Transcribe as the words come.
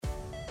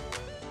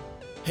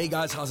Hey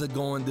guys, how's it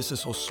going? This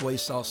is Josue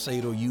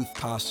Salcedo, youth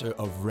pastor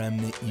of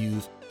Remnant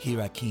Youth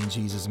here at King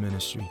Jesus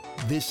Ministry.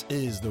 This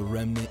is the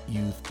Remnant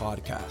Youth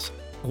Podcast.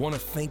 I want to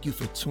thank you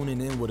for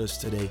tuning in with us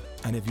today.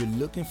 And if you're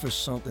looking for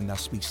something that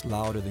speaks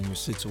louder than your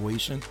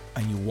situation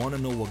and you want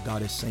to know what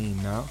God is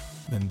saying now,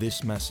 then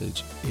this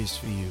message is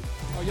for you.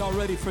 Are y'all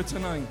ready for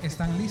tonight?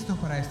 ¿Están listos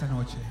para esta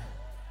noche?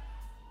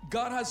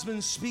 God has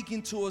been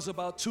speaking to us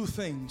about two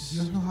things.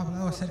 Dios nos ha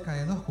hablado acerca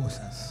de dos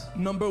cosas.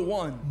 Number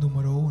one,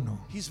 Número uno,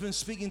 He's been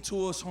speaking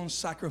to us on nos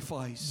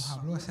sacrifice.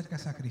 habló acerca de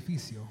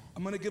sacrificio.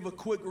 I'm going to give a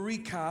quick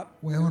recap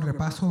Voy a dar un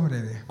repaso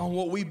breve on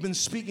what we've been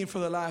speaking for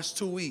the last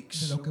 2 de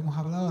weeks. lo que hemos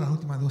hablado las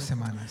últimas 2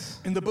 semanas.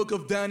 In the book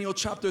of Daniel,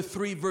 chapter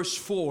 3, verse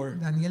 4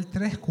 Daniel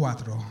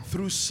 3:4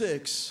 through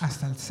 6,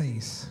 hasta el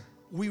 6.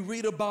 we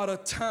read about a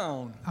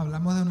town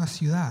Hablamos de una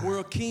ciudad, where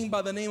a king by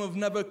the name of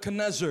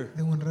Nebuchadnezzar,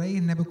 de un rey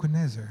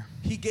Nebuchadnezzar.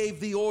 he gave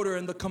the order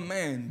and the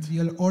command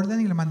Dio el orden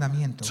y el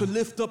mandamiento to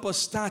lift up a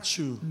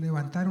statue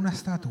levantar una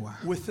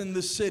estatua within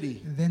the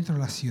city dentro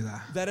de la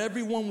ciudad. that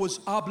everyone was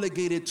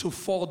obligated to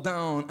fall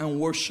down and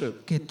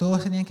worship. Que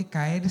todos tenían que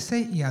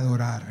caerse y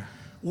adorar.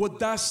 What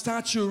that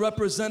statue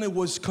represented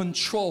was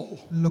control,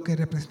 Lo que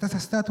representa esta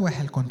estatua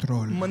es el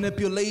control,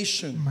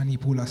 manipulation,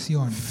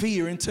 manipulación,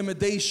 fear,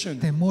 intimidation.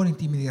 temor,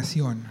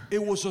 intimidación. It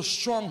was a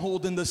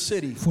stronghold in the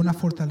city. Fue una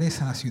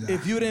fortaleza en la ciudad.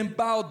 If you didn't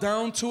bow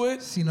down to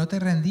it, Si no te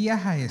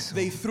rendías a eso,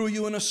 they threw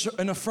you in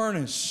a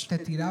furnace. te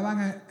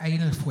tiraban ahí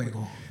en el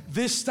fuego.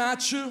 This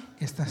statue,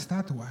 Esta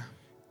estatua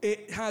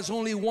it has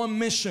only one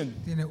mission.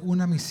 tiene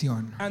una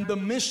misión. And the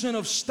mission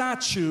of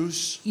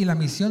statues, Y la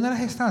misión de las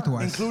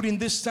estatuas, including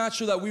this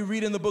statue that we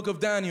read in the book of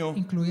Daniel,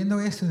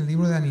 incluyendo esto en el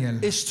libro de Daniel,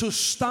 is to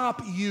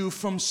stop you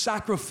from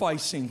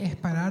sacrificing. es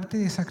pararte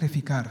de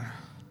sacrificar.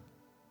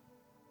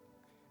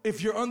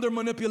 If you're under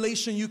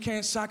manipulation, you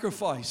can't Si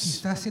sacrifice.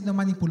 estás siendo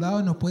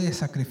manipulado, no puedes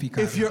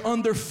sacrificar. If you're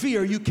under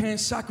fear, you can't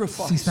Si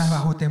sacrifice. estás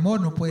bajo temor,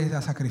 no puedes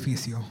dar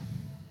sacrificio.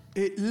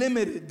 It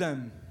limited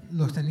them.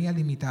 Los tenía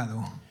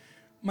limitado.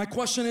 My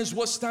question is,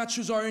 what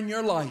statues are in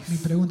your Mi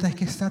life? pregunta es,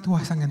 ¿qué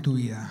estatuas están en tu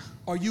vida?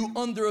 Are you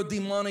under a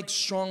demonic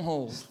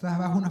stronghold? ¿Estás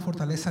bajo una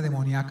fortaleza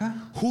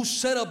demoníaca? Who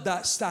set up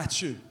that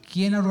statue?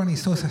 ¿Quién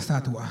organizó esa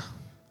estatua?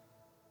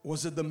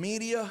 Was it the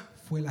media?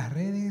 ¿Fue las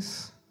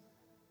redes?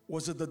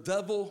 Was it the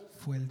devil?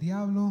 ¿Fue el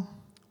diablo?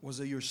 Was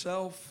it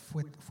yourself?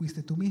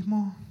 ¿Fuiste tú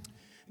mismo?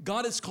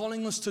 God is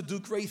calling us to do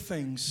great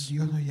things.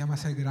 Dios nos llama a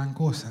hacer gran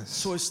cosas.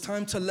 So it's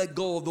time to let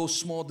go of those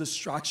small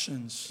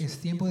distractions. Es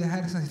tiempo de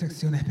dejar esas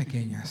distracciones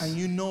pequeñas. And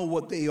you know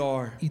what they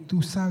are. Y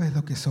tú sabes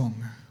lo que son.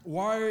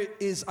 Why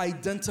is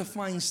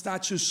identifying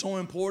statues so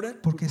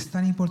important? ¿Por qué es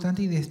tan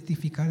importante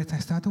identificar estas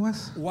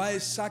estatuas? Why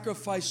is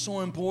sacrifice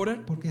so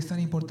important? ¿Por qué es tan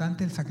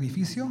importante el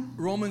sacrificio?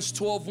 Romans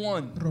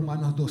 12:1.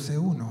 Romanos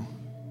 12:1.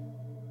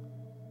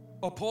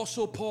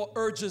 Apostle Paul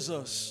urges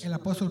us El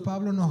apóstol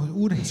Pablo nos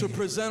urge to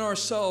present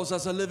ourselves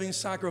as a living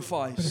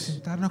sacrifice.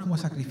 presentarnos como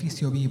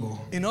sacrificio vivo.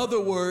 In other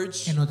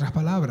words, En otras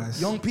palabras,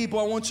 young people,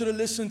 I want you to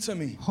listen to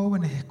me.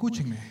 jóvenes,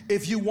 escúchenme.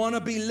 If you want to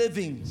be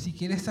living, Si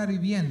quieres estar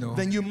viviendo,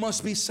 then you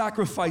must be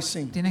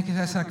sacrificing. tienes que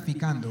estar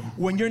sacrificando.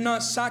 When you're not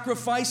Cuando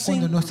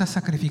sacrificing, no estás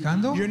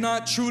sacrificando, you're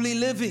not truly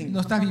living. no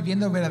estás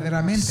viviendo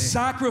verdaderamente.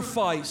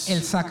 Sacrifice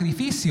El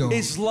sacrificio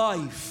is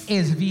life.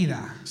 es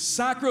vida. El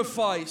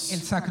Sacrifice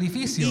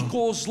sacrificio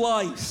equals life.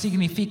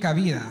 significa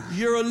vida.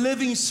 You're a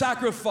living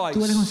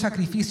Tú eres un sacrifice.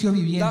 sacrificio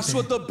viviente. That's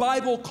what the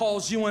Bible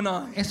calls you and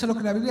I. Eso es lo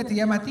que la Biblia te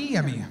llama a ti y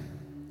a mí.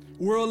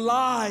 We're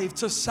alive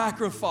to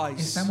sacrifice.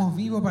 Estamos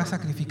vivos para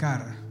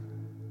sacrificar.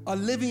 A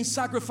living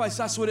sacrifice,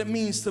 that's what it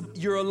means to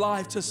you're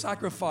alive to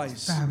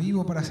sacrifice. Estás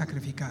vivo para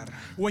sacrificar.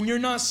 When you're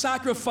not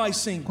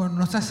sacrificing, Cuando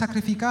no estás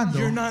sacrificando,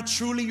 you're not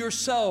truly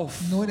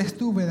yourself. no eres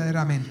tú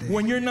verdaderamente.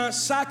 When you're not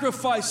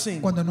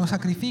sacrificing, Cuando no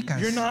sacrificas,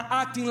 you're not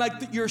acting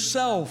like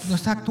yourself. no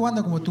estás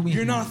actuando como tú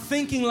You're mismo, not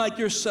thinking like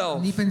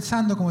yourself. ni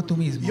pensando como tú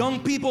mismo. Young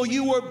people,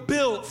 you were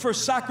built for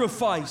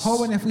sacrifice.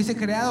 Jóvenes, fuiste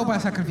creado para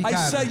I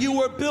sacrificar. said you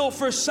were built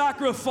for Fuiste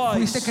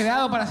sacrifice.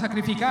 creado para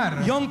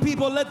sacrificar. Young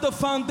people, let the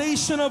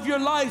foundation of your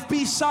life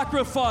be sacrifice.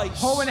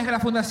 Jóvenes, que la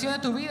fundación de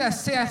tu vida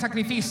sea I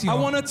sacrificio.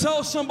 want to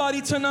tell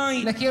somebody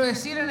tonight, Les quiero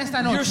decir en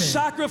esta your noche,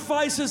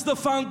 sacrifice is the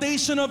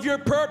foundation of your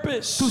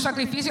purpose. tu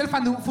sacrificio es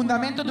el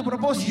fundamento de tu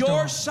propósito.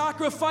 Your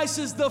sacrifice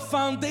is the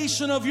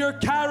foundation of your El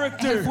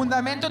character.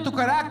 fundamento de tu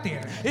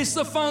carácter. It's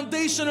the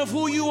foundation of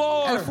who you El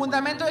are.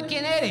 fundamento de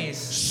quién eres.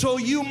 So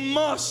you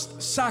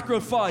must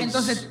sacrifice.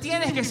 Entonces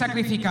tienes que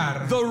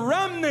sacrificar. The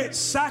remnant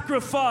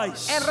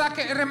sacrifice. El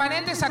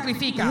remanente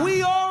sacrifica.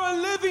 We are a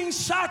living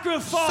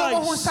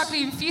Somos un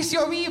sacrifice.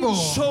 sacrificio vivo.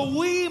 So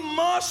we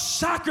must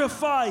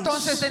sacrifice.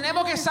 Entonces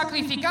tenemos que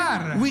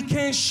sacrificar. We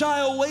can't shy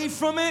away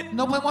from it,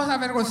 No podemos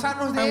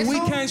avergonzarnos de and we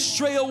eso can't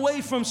stray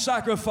away from y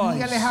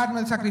sacrifice. alejarnos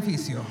del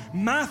sacrificio.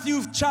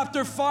 Matthew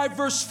chapter 5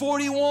 verse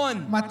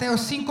 41. Mateo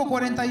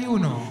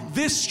 5:41.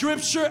 This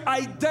scripture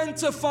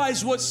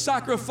identifies what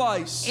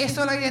sacrifice.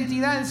 Esto es la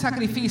identidad del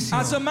sacrificio.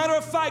 As a matter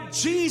of fact,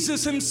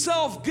 Jesus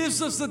himself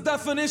gives us the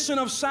definition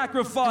of Entonces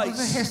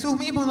sacrifice. Jesús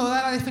mismo nos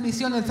da la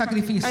definición del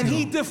sacrificio. And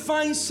he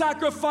defines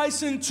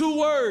sacrifice in 2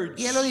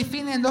 words. Y él lo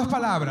define en 2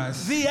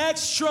 palabras. The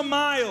extra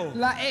mile.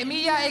 La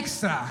milla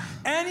extra.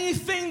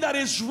 Anything that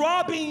is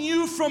robbing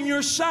you from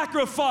your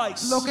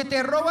sacrifice. Lo que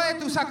te roba de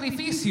tu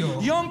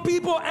sacrificio. Young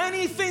people,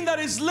 anything that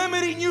is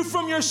limiting you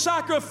from your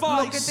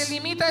sacrifice. Lo que te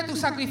limita de tu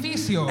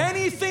sacrificio.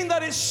 Anything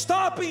that is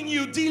stopping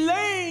you,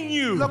 delaying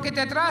you. Lo que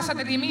te atrasa,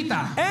 te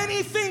limita.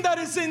 Anything that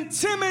is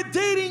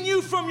intimidating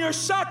you from your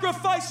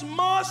sacrifice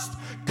must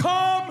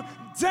come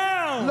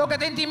down. Lo que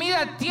te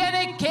intimida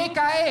tiene que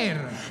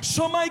caer.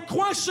 So my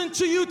question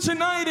to you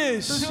tonight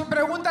Entonces is, mi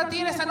pregunta a ti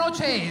en esta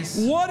noche es,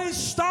 what is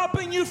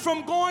stopping you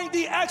from going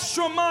the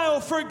extra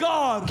mile for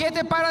God? ¿qué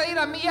te para de ir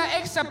a milla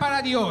extra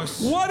para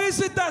Dios? What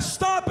is it that's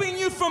stopping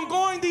you from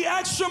going the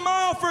extra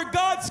mile for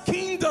God's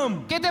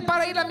kingdom? ¿Qué te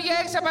para ir a milla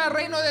extra para el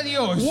reino de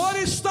Dios? What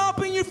is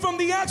stopping you from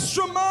the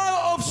extra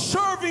mile of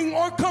serving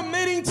or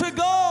committing to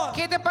God?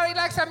 ¿Qué te para ir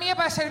a la extra milla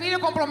para servir y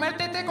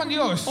comprometerte con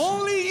Dios?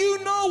 Only you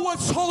know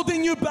what's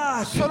holding you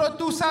back. Solo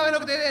tú sabes lo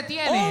que te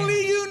detiene.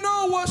 Only you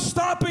know what's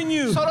stopping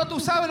you. Solo tú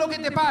sabes lo que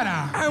te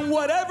para. And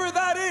whatever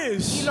that Y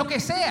is, lo que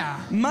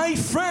sea, my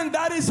friend,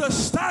 that is a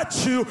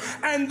statue,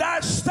 and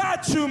that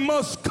statue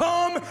must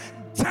come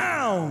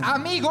down.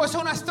 amigo, es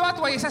una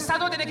estatua y esa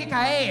estatua tiene que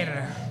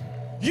caer.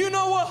 You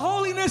know what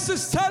holiness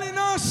is telling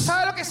us?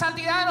 ¿Sabes lo que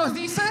santidad nos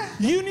dice?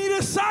 You need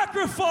a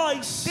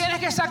sacrifice. Tienes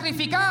que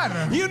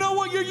sacrificar. You know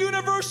what your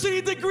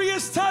university degree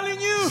is telling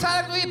you?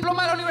 ¿Sabes tu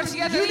diploma de la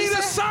universidad te You need a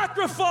dice?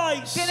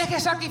 sacrifice. Tienes que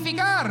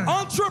sacrificar.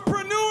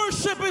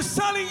 Entrepreneurship is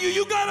telling you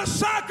you gotta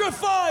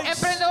sacrifice.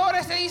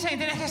 Emprendedores te dicen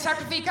tienes que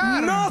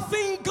sacrificar.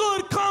 Nothing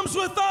good comes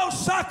without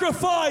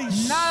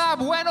sacrifice. Nada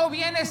bueno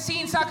viene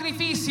sin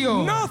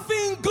sacrificio.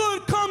 Nothing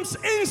good comes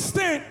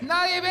instant.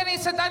 Nadie viene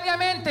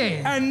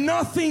instantáneamente. And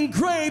nothing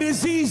great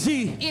is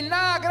easy. Y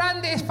nada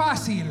grande es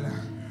fácil.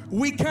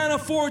 We can't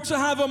afford to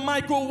have a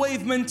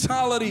microwave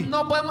mentality.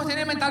 No podemos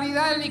tener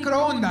mentalidad del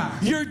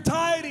microondas. Your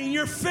dieting,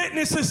 your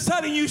fitness is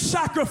telling you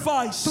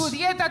sacrifice. Tu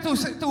dieta, tu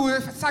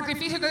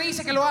sacrificio te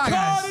dice que lo God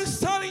hagas. is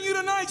telling you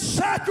tonight,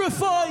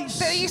 sacrifice.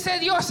 Te dice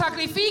Dios,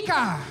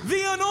 sacrifica.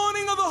 The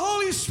anointing of the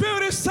Holy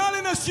Spirit is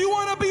telling us you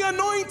want to be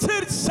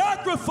anointed,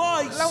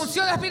 sacrifice. La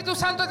unción del Espíritu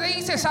Santo te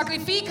dice,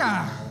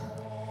 sacrifica.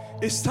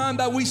 It's time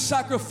that we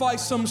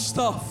sacrifice some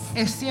stuff.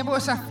 Es tiempo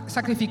de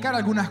sacrificar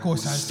algunas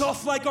cosas.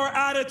 Stuff like our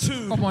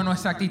attitude. Como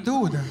nuestra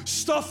actitud.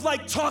 Stuff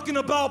like talking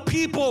about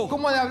people.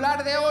 Como de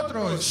hablar de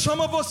otros.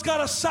 Some of us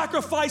gotta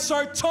sacrifice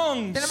our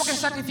tongues. Tenemos que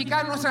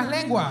sacrificar nuestras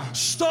lenguas.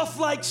 Stuff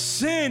like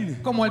sin.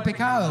 Como el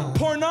pecado.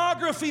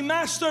 Pornography,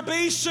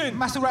 masturbation.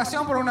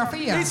 Masturbación,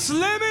 pornografía. It's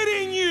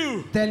limiting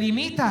you. Te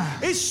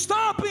limita. It's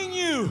stopping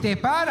you. Te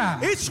para.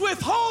 It's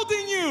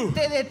withholding you.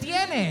 Te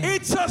detiene.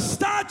 It's a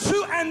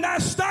statue, and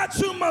that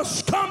statue must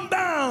come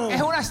down.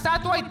 Es una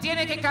estatua y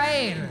tiene que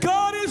caer.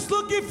 God is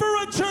looking for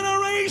a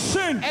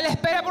generation Él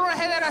espera por una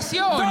that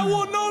generación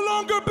will no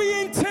longer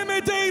be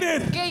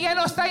intimidated, que ya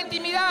no está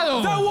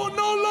intimidado. that will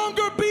no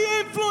longer be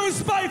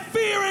influenced by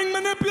fear and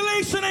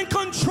manipulation and Que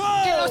no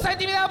control. está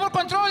intimidado por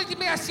control e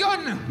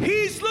intimidación.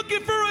 He's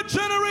looking for a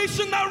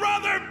generation that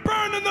rather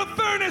burn in the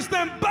furnace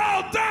than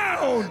bow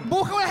down.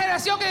 Busca una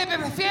generación que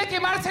prefiere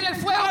quemarse en el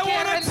fuego I que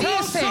want to tell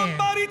rendirse.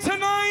 somebody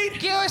tonight,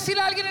 Quiero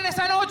decirle a alguien en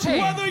esta noche,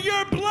 whether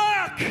you're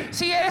black,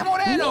 si eres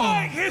moreno,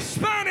 white,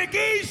 Hispanic,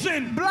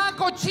 Asian,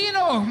 blanco,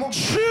 chino,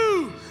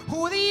 Jew,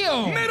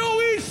 judío, Middle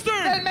del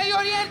Eastern, Medio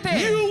Oriente,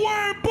 you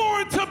weren't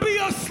born to be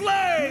a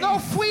slave. no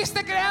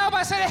fuiste creado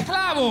para ser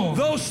esclavo.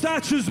 Those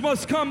statues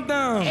must come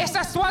down. Esta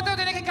estatua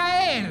tiene que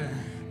caer.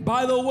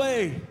 By the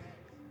way,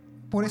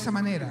 Por esa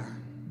manera.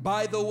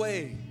 by the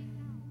way,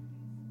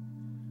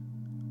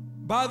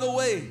 by the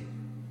way.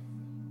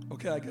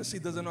 Okay, I guess he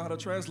doesn't know how to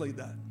translate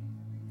that.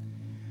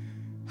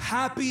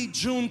 Happy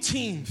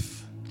Juneteenth.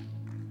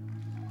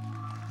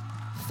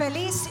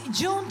 Feliz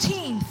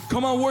Juneteenth.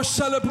 Come on, we're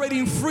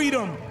celebrating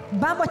freedom.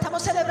 Vamos,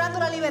 estamos celebrando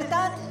la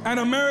libertad. And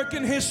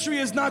American history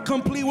is not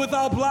complete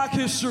without black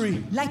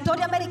history. La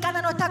historia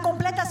americana no está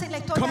completa sin la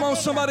historia Come on,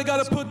 negra. somebody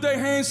got to put their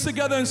hands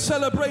together and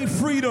celebrate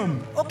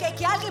freedom. Ok,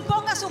 que alguien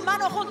ponga sus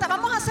manos juntas.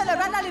 Vamos a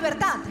celebrar la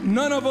libertad.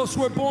 None of us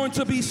were born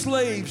to be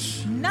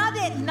slaves.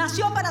 Nadie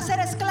nació para ser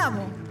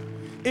esclavo.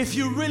 If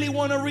you really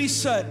want to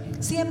reset,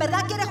 Si en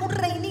verdad quieres un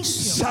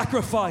reinicio,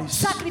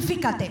 sacrifice.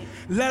 sacrifícate.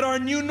 Let our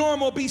new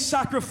normal be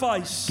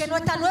sacrifice. Que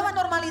nuestra nueva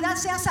normalidad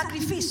sea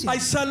sacrificio. I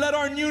said, let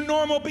our new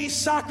normal be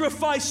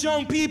sacrifice,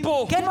 young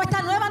people. Que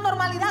nuestra nueva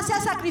normalidad sea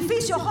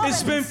sacrificio,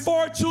 It's been jóvenes.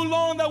 far too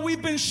long that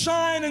we've been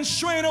shying and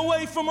straying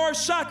away from our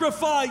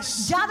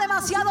sacrifice. Ya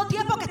demasiado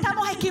tiempo que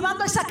estamos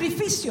esquivando el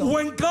sacrificio.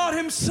 When God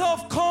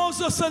Himself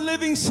calls us a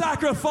living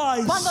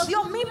sacrifice, Cuando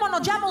Dios mismo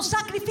nos llama un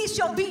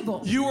sacrificio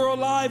vivo. you're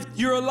alive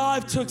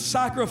to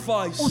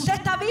sacrifice. Usted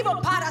está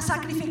vivo para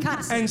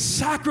sacrificarse. And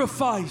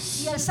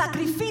sacrifice Y el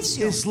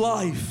sacrificio is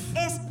life.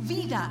 es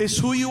vida. It's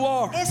who you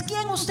are. Es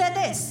quien usted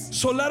es.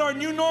 So let our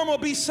new normal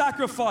be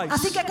sacrifice.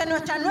 Así que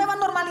nuestra nueva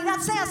normalidad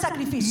sea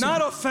sacrificio.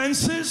 Not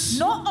offenses.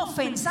 No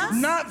ofensas.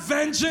 Not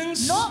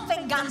vengeance. No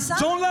venganza.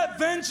 Don't let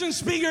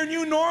vengeance be your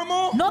new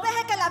normal. No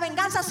deje que la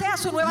venganza sea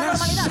su nueva Let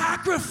normalidad.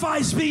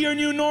 sacrifice be your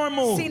new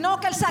normal. Sino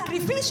que el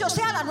sacrificio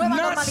sea la nueva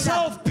Not normalidad.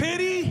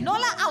 self-pity. No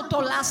la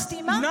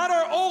autolástima. Not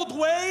our old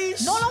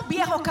ways. No los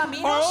viejos Our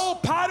caminos.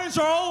 old patterns,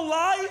 our old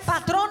life.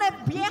 Patrones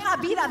vieja,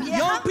 vida Young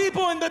vieja.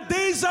 people in the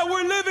days that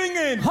we're living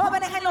in.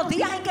 Jóvenes en los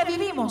días en que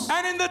vivimos.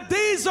 And in the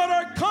days that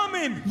are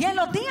coming. Y en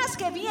los días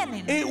que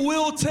vienen. It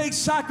will take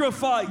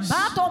sacrifice.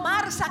 Va a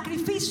tomar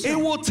sacrificio. It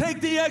will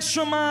take the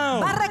extra Va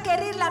mile. a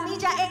requerir la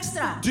milla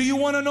extra. Do you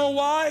want to know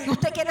why?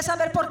 ¿Usted quiere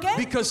saber por qué?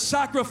 Because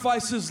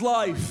sacrifice is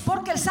life.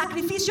 Porque el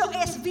sacrificio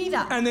es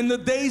vida. And in the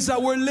days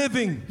that we're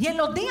living, Y en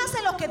los días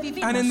en los que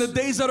vivimos. and in the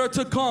days that are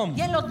to come,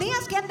 Y en los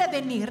días que han de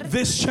venir.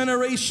 this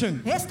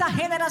generation, Esta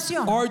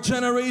generación. our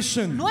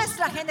generation,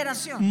 Nuestra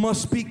generación.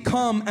 must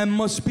become and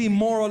must be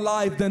more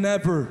alive than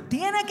ever.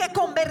 Tiene que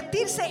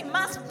convertirse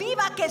más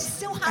viva que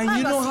su jamás And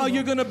you lo know ha how sido.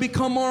 you're going to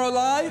become more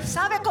alive?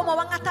 ¿Sabe cómo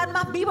van a estar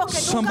más vivos que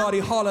nunca? Somebody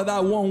holler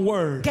that one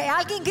word. Que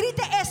alguien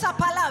grite esa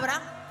palabra.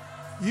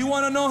 You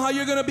want to know how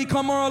you're going to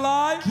become more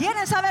alive?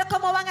 ¿Quieren saber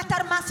cómo van a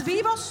estar más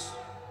vivos?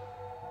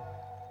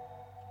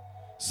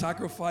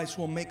 Sacrifice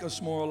will make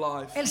us more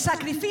alive. El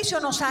sacrificio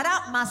nos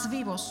hará más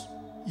vivos.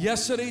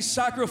 Yesterday's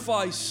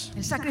sacrifice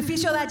El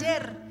sacrificio de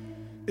ayer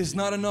is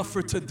not enough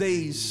for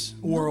today's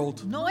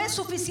world. no es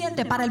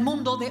suficiente para el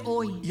mundo de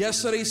hoy.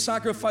 Yesterday's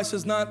sacrifice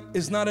is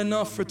not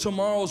enough for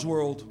tomorrow's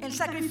world. El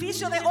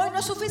sacrificio de hoy no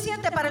es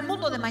suficiente para el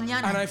mundo de And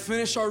mañana. I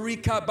finish our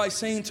recap by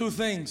saying two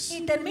things.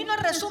 Y termino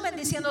el resumen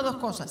diciendo dos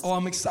cosas. Oh,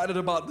 I'm excited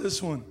about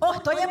this one. Oh,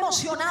 estoy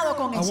emocionado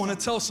con I esto. want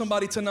to tell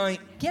somebody tonight,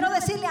 Quiero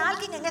decirle a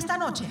alguien en esta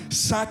noche,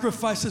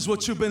 sacrifice is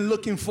what you've been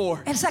looking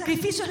for. el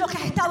sacrificio es lo que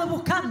has estado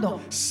buscando.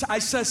 I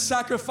said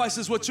sacrifice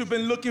is what you've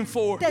been looking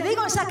for. Te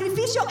digo, el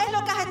sacrificio es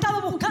lo que has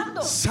estado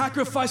buscando.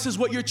 Sacrifice is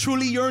what you're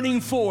truly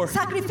yearning for.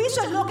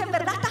 Sacrificio es lo que en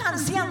verdad estás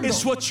ansiando.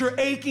 It's what you're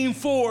aching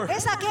for.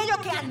 Es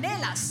aquello que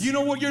anhelas. You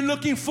know what you're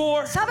looking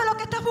for? ¿Sabe lo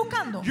que estás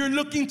buscando? You're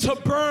looking to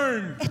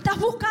burn. Estás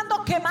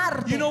buscando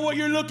quemarte. You know what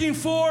you're looking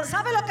for?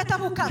 ¿Sabe lo que estás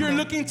buscando? You're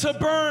looking to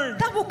burn.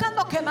 Estás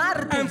buscando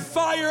quemarte. And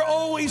fire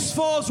always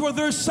falls where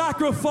there's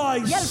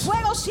sacrifice. Y el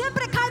fuego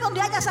siempre cae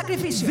donde haya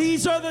sacrificio.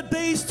 These are the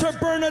days to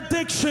burn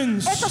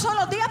addictions. Estos son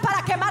los días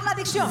para quemar la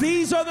adicción.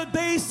 These are the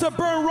days to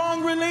burn wrong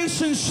Estos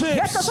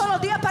relationships. son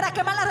los días para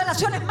quemar las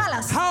relaciones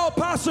malas. How,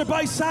 Pastor?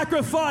 By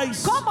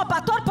sacrifice. Como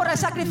pastor por el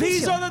These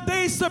sacrificio. are the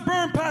days to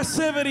burn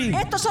passivity.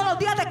 Estos son los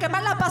días de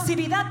quemar la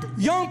pasividad.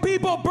 Young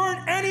people, burn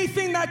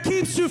anything that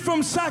keeps you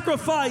from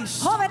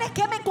sacrifice. Jóvenes,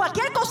 quemen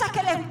cualquier cosa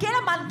que les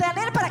quieran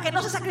mantener para que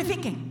no se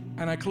sacrifiquen.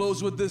 And I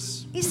close with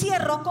this. Y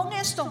cierro con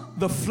esto.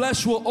 The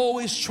flesh will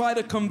always try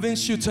to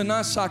convince you to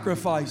not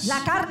sacrifice. La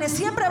carne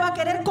siempre va a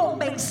querer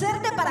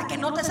convencerte para que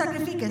no te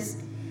sacrifiques.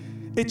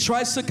 It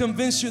tries to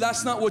convince you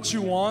that's not what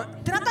you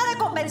want. Trata de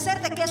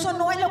convencerte que eso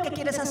no es lo que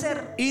quieres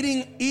hacer.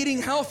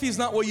 Eating healthy is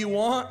not what you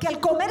want. Que el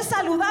comer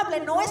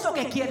saludable no es lo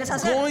que quieres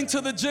hacer. Going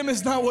to the gym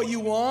is not what you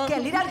want. Que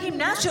el ir al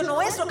gimnasio no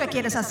es lo que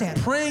quieres hacer.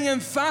 Praying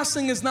and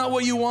fasting is not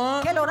what you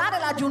want. Que el orar,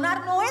 el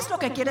ayunar no es lo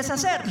que quieres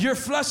hacer. Your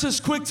flesh is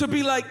quick to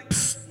be like,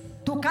 "Psst,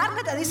 Tu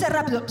carne te dice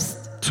rápido,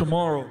 "Psst,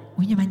 tomorrow."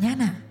 oye,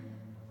 mañana.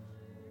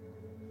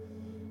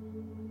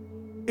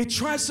 It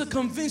tries to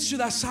convince you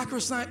that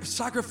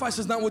sacrifice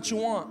is not what you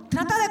want.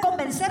 Trata de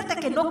convencerte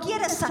que no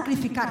quieres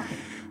sacrificarte.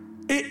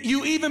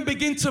 You even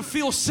begin to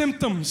feel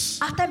symptoms.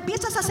 Hasta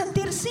empiezas a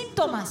sentir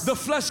síntomas. The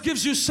flesh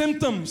gives you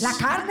symptoms. La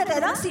carne te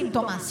da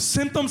síntomas.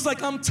 Symptoms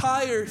like I'm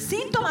tired.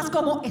 Síntomas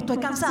como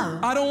estoy cansado.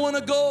 I don't want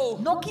to go.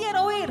 No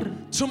quiero ir.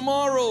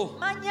 Tomorrow.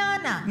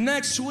 Mañana.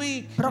 Next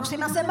week.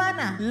 Próxima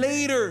semana.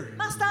 Later.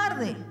 Más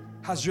tarde.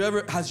 Has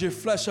your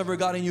flesh ever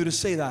gotten you to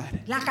say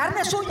that? La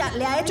carne suya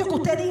le ha hecho que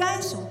usted diga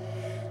eso.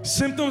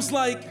 Symptoms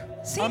like,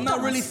 I'm not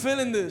really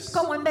feeling this.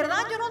 Como en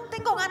verdad yo no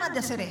tengo ganas de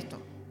hacer esto.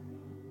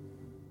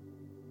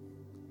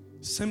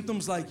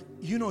 Symptoms like,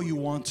 you know you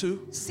want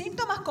to.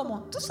 Síntomas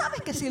como, tú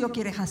sabes que sí lo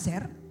quieres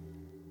hacer.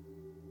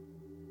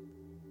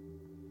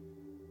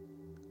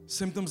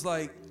 Symptoms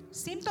like,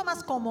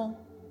 Síntomas como,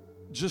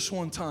 just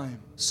one time.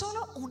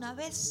 solo una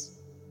vez.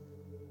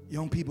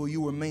 Young people,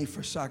 you were made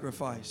for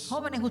sacrifice.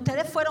 Jóvenes,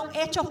 ustedes fueron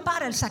hechos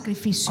para el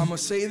sacrificio. I'm going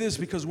to say this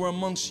because we're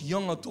amongst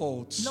young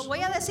adults. Lo voy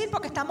a decir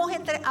porque estamos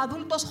entre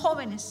adultos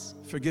jóvenes.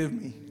 Forgive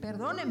me.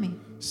 Perdónenme.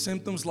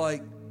 Symptoms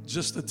like,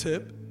 just a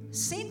tip.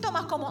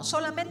 Síntomas como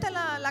solamente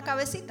la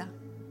cabecita.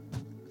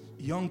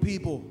 Young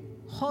people,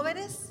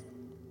 Jóvenes,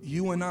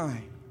 you and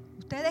I,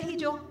 ustedes y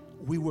yo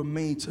we were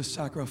made to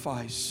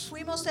sacrifice.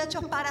 fuimos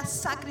hechos para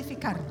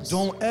sacrificarnos.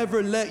 Don't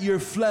ever let your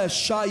flesh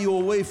shy you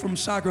away from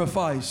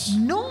sacrifice.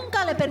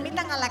 Nunca le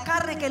permitan a la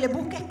carne que le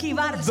busque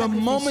esquivar el The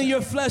moment sacrificio.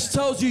 your flesh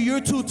tells you you're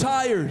too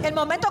tired, El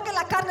momento que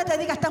la carne te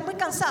diga estás muy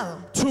cansado,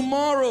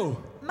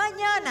 tomorrow,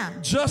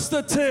 Mañana, just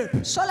a tip,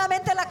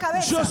 solamente la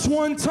cabeza. just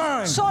one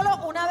time. Solo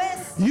una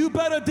vez. You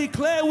better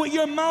declare with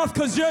your mouth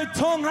because your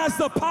tongue has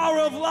the power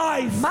of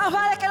life. Más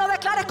vale que lo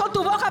declares con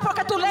tu boca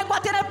porque tu lengua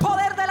tiene el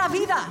poder de la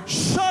vida.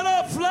 Shut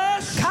up,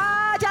 flesh.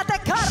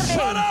 Cállate, carne.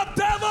 Shut up,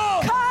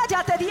 devil.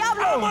 Cállate, I'm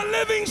diablo. a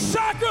living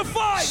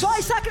sacrifice.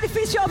 Soy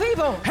sacrificio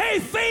vivo. Hey,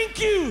 thank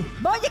you.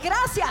 Oye,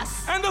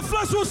 gracias. And the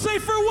flesh will say,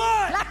 for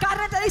what? La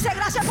carne te dice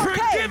gracias por For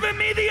qué. giving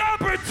me the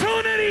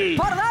opportunity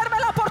Por darme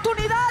la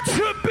oportunidad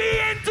to be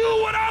and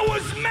do what I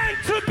was meant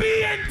to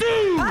be and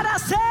do. para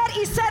ser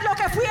y ser lo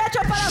que fui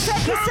hecho para ser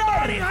y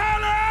Somebody ser.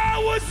 holler,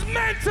 I was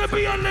meant to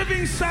be a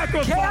living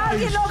Que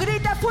alguien sacrifice. lo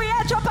grite, fui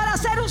hecho para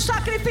ser un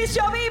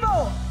sacrificio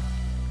vivo.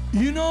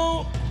 You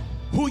know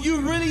who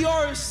you really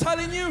are is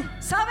telling you?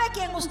 ¿Sabe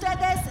quién usted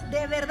es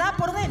de verdad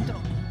por dentro?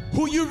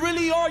 Who you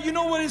really are, you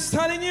know what it's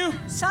telling you?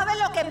 ¿Sabe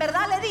lo que en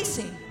verdad le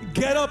dice?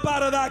 Get up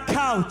out of that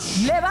couch.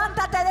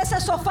 Levántate de ese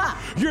sofá.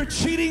 You're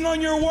cheating on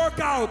your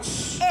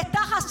workouts.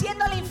 Estás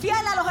haciéndole infiel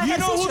a los You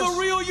know who the ejercicios.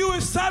 real you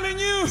is telling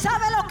you?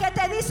 ¿Sabe lo que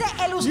te dice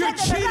el You're usted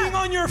de cheating verdad?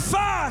 on your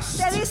fast.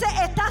 Te dice,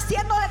 está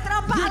haciéndole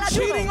trampa You're al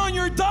cheating ayuno. on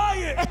your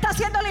diet. Está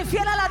haciéndole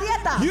infiel a la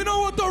dieta. You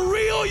know what the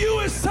real you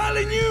is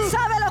telling you?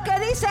 ¿Sabe lo que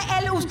dice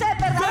el usted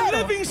The verdadero?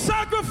 living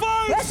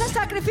sacrifice. Ese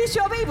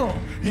sacrificio vivo.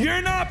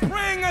 You're not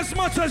praying as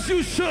much as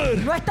you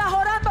should. No estás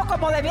orando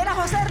como debieras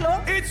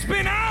hacerlo. It's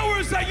been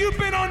hours that you've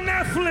been on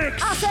Netflix.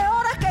 Hace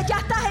horas que ya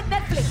estás en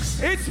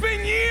Netflix. It's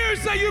been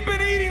years that you've been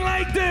eating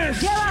like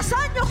this. Llevas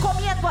años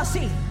comiendo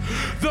así.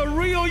 The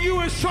real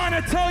you is trying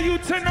to tell you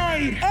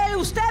tonight, El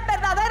usted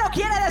verdadero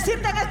quiere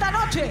decirte en esta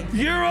noche.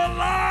 you're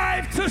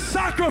alive to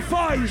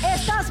sacrifice.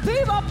 Estás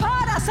vivo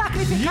para You're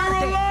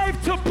sacrificarte.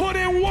 alive to put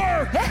in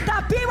work.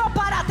 Estás vivo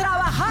para My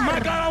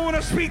trabajar. God, I want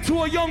to speak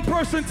to a young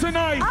person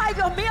tonight. Ay,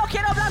 Dios mío,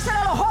 quiero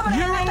hablárselo a los jóvenes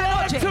You're en esta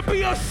alive noche. to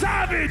be a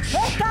savage.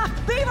 Estás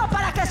vivo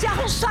para que seas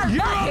un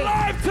You're salvaje.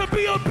 alive to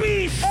be a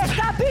beast.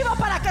 Estás vivo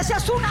para que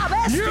seas una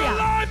You're bestia.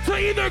 alive to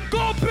either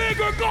go big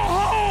or go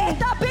home.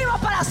 Estás vivo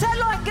para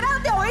hacerlo en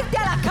grande o irte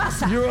a la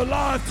casa. You're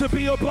alive to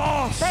be a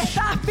boss.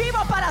 Estás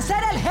vivo para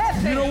ser el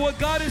You know jefe. what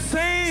God is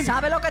saying?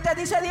 ¿Sabe lo que te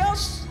dice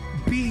Dios?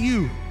 Be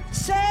you.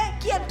 Sé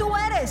quién tú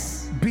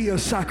eres. Be a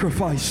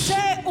sacrifice.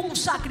 Sé un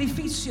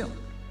sacrificio.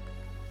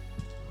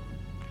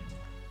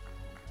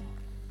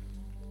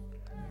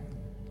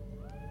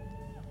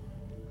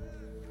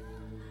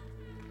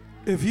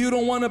 If you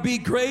don't want to be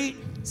great,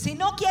 Si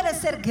no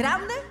quieres ser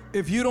grande,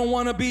 if you don't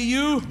want to be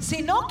you,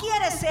 si no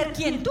quieres ser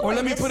quien tú or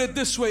let me eres, put it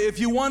this way, if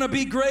you want to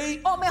be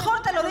great, o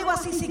mejor te lo digo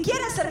así, si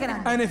quieres ser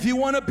grande and if you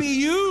want to be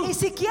you, y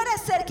si quieres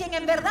ser quien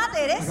en verdad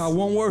I eres, got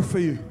one word for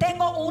you.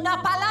 tengo una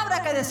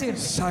palabra que decir.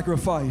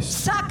 Sacrifice.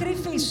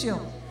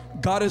 Sacrificio.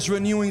 God is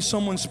renewing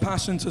someone's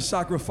passion to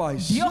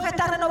sacrifice. Dios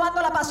está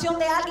renovando la pasión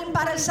de alguien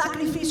para el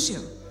sacrificio.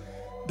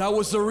 That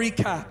was the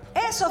recap.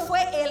 Eso fue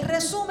el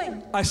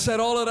resumen. I said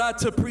all of that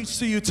to preach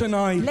to you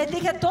tonight. Les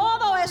dije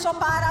todo eso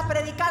para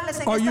predicarles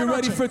en Are esta you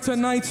ready noche. for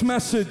tonight's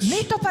message?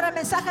 ¿Listos para el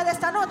mensaje de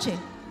esta noche?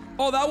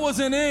 Oh, that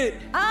wasn't it.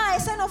 Ah,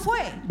 ese no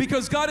fue.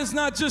 Because God is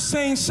not just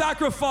saying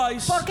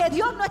sacrifice. Porque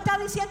Dios no está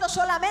diciendo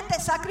solamente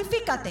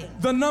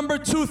sacrifícate, The number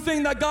two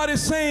thing that God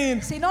is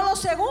saying sino lo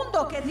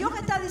segundo que Dios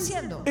está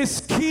diciendo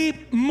is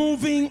keep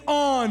moving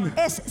on.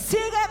 es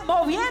sigue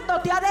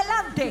moviéndote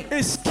adelante.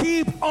 Is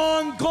keep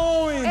on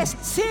going. Es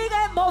sigue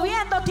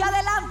moviéndote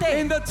adelante.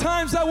 In the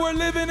times that we're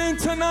living in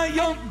tonight,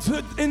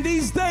 in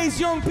these days,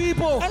 young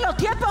people, En los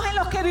tiempos en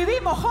los que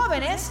vivimos,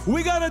 jóvenes,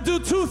 we got to do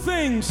two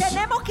things.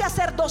 tenemos que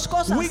hacer dos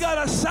cosas. We got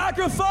to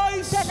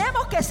sacrifice,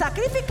 Tenemos que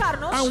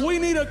sacrificarnos and we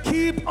need to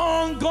keep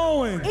on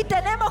going. y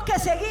tenemos que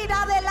seguir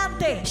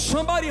adelante.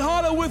 Somebody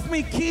holler with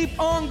me, keep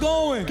on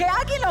going. Que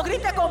alguien lo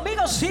grite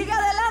conmigo, sigue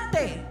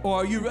adelante. Or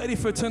are you ready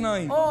for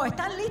tonight? Oh,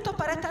 ¿están listos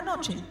para esta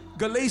noche?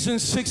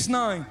 Galatians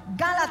 6:9.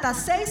 Gálatas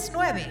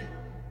 6:9.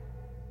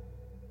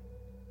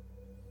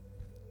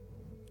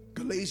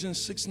 Galatians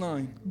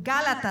 6:9.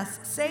 Gálatas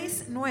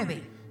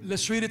 6:9.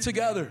 Let's read it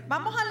together.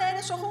 Vamos a leer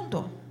eso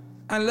juntos.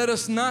 And let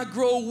us not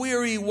grow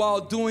weary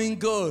while doing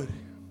good.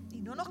 Y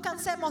no nos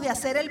cansemos de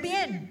hacer el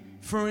bien,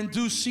 For in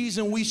due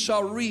season we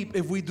shall reap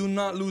if we do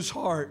not lose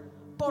heart.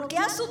 porque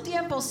a su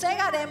tiempo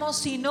segaremos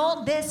si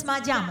no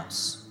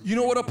desmayamos. You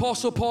know what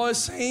Apostle Paul is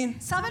saying?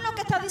 ¿Saben lo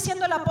que está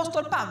diciendo el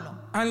apóstol Pablo?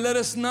 And let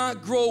us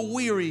not grow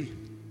weary.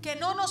 Que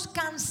no nos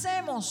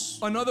cansemos.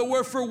 Another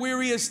word for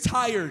weary is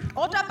tired.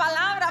 Otra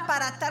palabra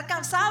para estar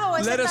cansado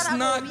es Let us estar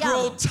not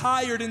grow agobiado.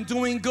 tired in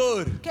doing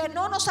good. Que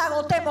no nos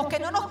agotemos, que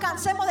no nos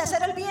cansemos de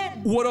hacer el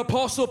bien. What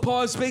Apostle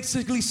Paul is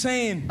basically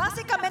saying,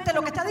 Básicamente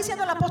lo que está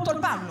diciendo el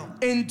apóstol Pablo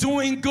in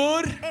doing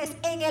good, es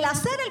en el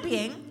hacer el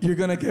bien you're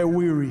going to get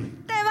weary.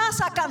 te vas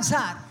a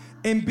cansar.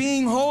 In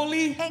being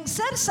holy, En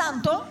ser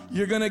santo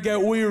you're going to get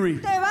weary.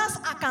 te vas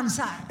a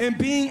cansar. In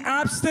being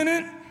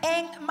abstinent,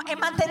 En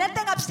mantenerte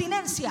en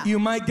abstinencia you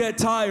might get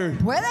tired.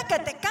 puede que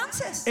te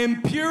canses.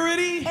 In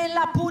purity, En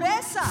la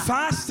pureza,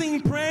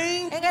 fasting,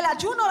 praying, en el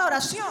ayuno, la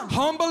oración,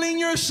 humbling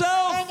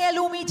yourself, en el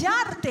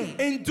humillarte,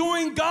 in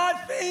doing God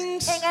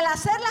things, en el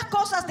hacer las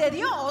cosas de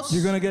Dios,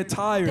 you're going to get te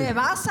tired.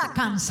 vas a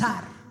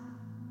cansar.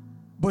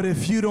 But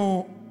if you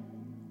don't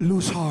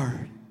lose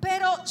heart,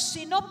 Pero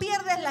si no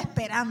pierdes la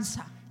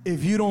esperanza,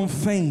 if you don't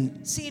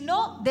faint, si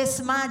no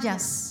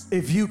desmayas,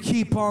 if you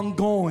keep on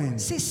going,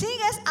 si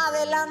sigues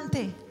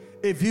adelante,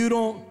 if you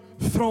don't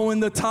throw in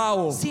the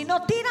towel, si no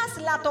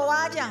tiras la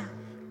toalla,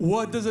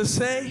 what does it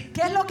say?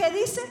 ¿qué es lo que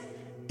dice?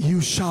 You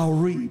shall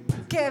reap.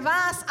 Que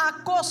vas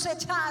a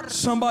cosechar.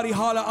 Somebody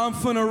holler, I'm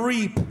finna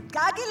reap. Que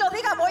alguien lo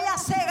diga, voy a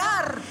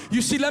cegar.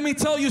 You see, let me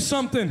tell you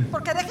something.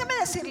 Porque déjenme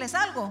decirles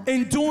algo.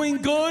 In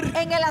doing good,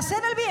 En el hacer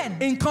el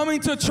bien, in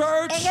coming to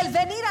church, en el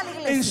venir a la in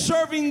iglesia,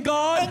 serving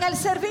God, en el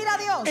servir a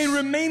Dios, in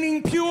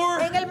remaining pure,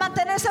 en el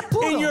mantenerse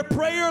in your puro,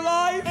 prayer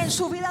life, en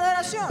su vida de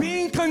oración,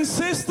 being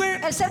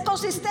consistent, el ser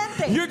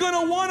consistente. you're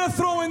gonna wanna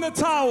throw in the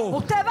towel.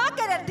 Usted va a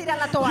querer tirar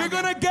la You're toalla.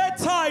 gonna get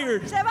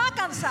tired. Se va a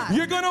cansar.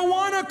 You're gonna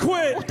wanna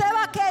quit. Usted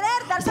va a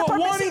querer darse But por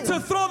wanting to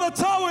vencido. throw the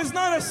towel is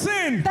not a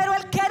sin. Pero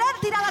el querer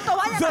tirar la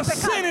toalla no The es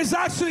sin pecado. is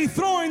actually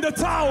throwing the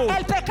towel.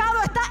 El pecado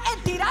está en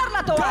tirar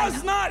la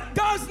toalla.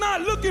 God's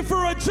not looking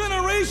for a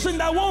generation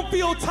that won't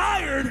feel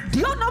tired.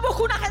 Dios no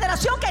busca una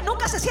generación que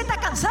nunca se sienta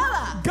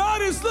cansada.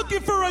 God is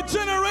looking for a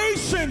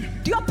generation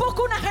Dios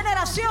busca una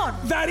generación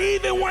that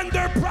even when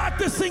they're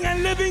practicing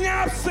and living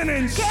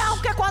abstinence que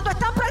aunque cuando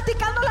están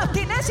practicando la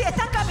abstinencia y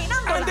están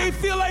caminando and they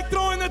feel like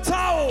throwing the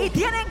towel, y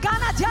tienen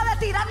ganas ya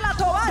de tirar la that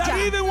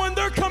toalla, even when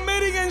they're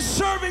committing and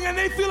serving and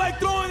they feel like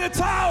throwing the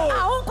towel,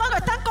 aun cuando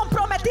están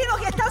comprometidos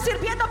y están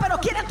sirviendo pero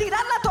quieren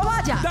tirar la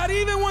toalla, that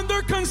even when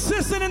they're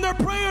consistent in their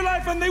prayer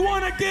life and they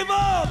want to give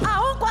up,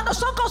 aun cuando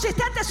son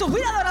consistentes en sus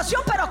vidas de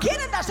oración pero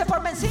quieren darse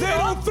por they vencidos,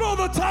 don't throw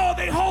the towel,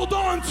 they hold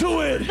on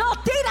to it. no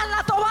tiran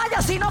la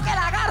toalla sino que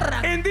la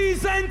agarran. In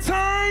these end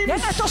Y en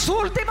times, estos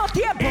últimos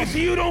tiempos, if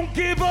you don't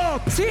give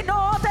up, si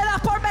no te das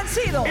por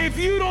vencido, if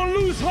you don't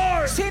lose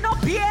heart, si no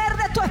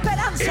pierdes tu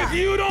esperanza, if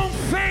you don't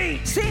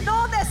faint, si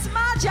no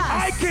desmayas,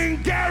 I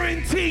can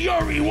guarantee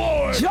your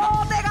reward. yo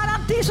te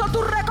garantizo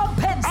tu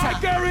recompensa. I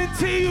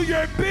guarantee you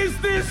your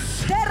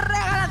business. Te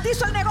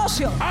garantizo el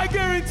negocio. I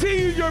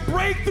guarantee you your Te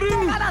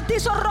breakthrough.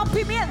 garantizo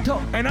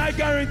rompimiento. And I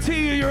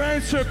guarantee you your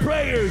answered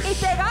prayers. Y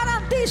te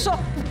garantizo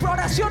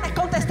oraciones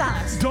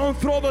contestadas. Don't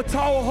throw the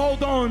towel,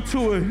 hold on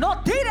to it.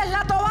 No tires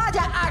la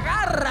toalla,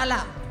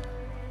 agárrala.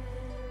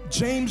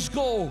 James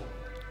Gold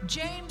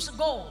James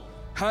Gold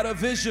had a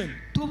vision.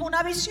 tuvo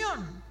una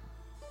visión.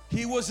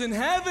 He was in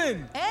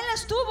heaven. Él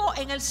estuvo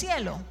en el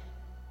cielo.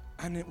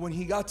 And when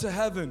he got to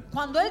heaven,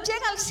 Cuando él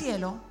llega al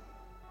cielo,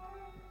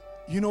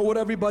 you know what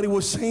everybody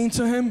was saying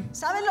to him?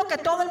 ¿saben lo que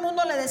todo el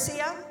mundo le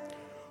decía?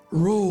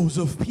 Rows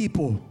of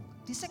people,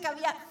 Dice que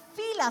había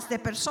filas de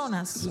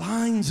personas,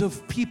 lines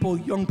of people,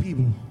 young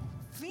people,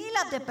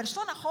 filas de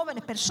personas,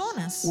 jóvenes,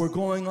 personas were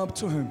going up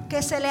to him.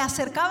 que se le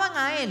acercaban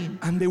a él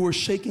And they were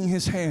shaking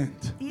his hand.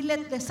 y le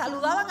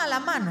saludaban a la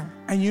mano.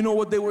 And you know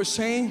what they were ¿Y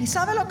saying?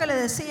 sabe lo que le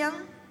decían?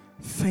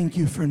 Thank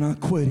you for not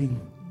quitting.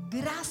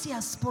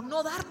 Gracias por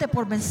no darte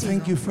por vencido.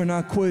 Thank you for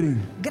not quitting.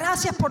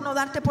 Gracias por no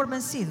darte por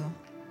vencido.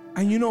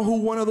 And you know who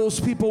one of those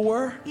people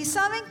were? ¿Y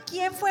saben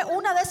quién fue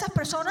una de esas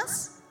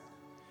personas?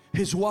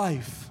 His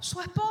wife Su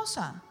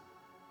esposa,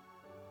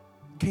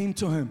 came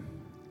to him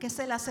que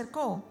se le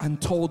acercó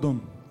and told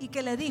him, y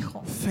que le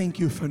dijo, thank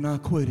you for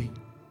not quitting.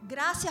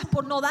 gracias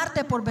por no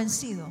darte por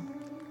vencido.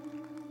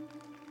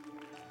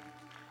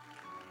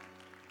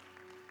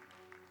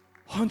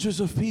 Hundreds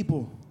of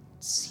people,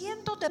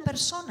 Cientos de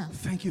personas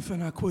thank you for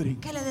not quitting.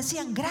 que le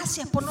decían,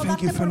 gracias por no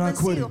Thank you darte for por not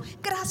vencido. quitting.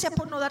 Gracias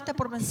por no darte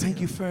por Thank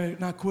you vencido. for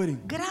not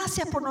quitting.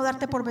 Gracias por no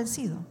darte por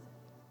vencido.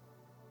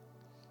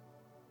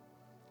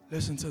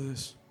 Listen to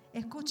this.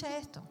 Escuche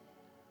esto,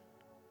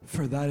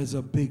 For that is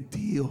a big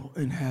deal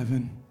in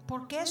heaven.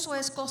 porque eso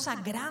es cosa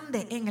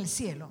grande en el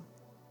cielo.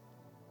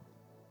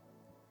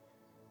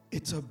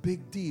 It's a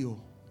big deal.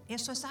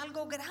 Eso es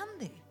algo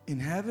grande In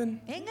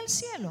heaven, en el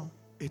cielo.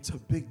 it's a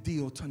big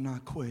deal to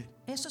not quit.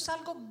 Eso es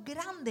algo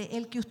grande,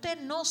 el que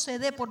usted no se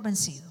dé por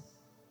vencido.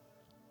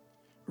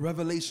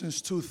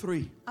 Revelations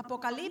 2:3.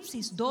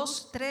 Apocalipsis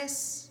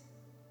 2:3.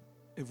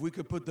 If we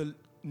could put the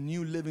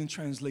New Living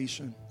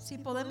Translation. Si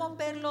podemos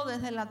verlo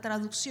desde la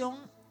traducción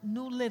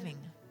New Living.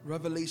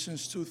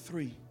 Revelations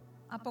 2:3.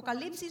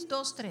 Apocalipsis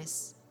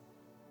 2:3.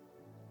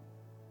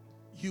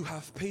 You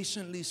have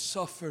patiently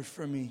suffered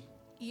for me.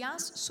 Y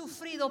has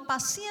sufrido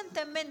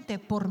pacientemente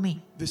por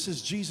mí. This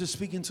is Jesus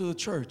speaking to the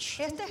church.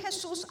 Este es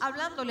Jesús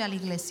hablándole a la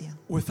iglesia.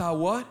 Without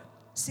what?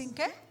 ¿Sin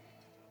qué?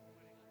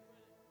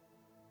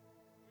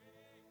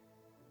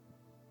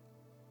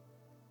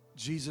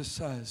 Jesus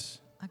says,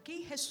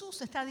 Aquí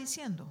Jesús está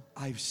diciendo,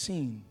 I've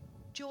seen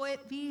yo he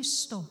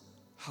visto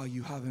how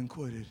you haven't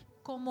quitted.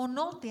 como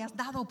no te has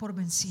dado por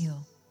vencido.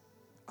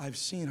 I've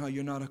seen how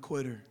you're not a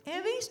quitter.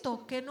 He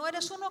visto que no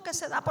eres uno que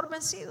se da por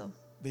vencido.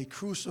 They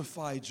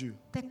crucified you.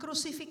 Te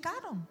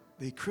crucificaron,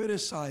 They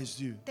criticized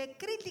you. te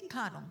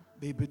criticaron,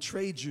 They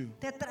betrayed you.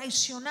 te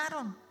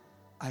traicionaron.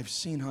 I've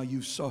seen how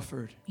you've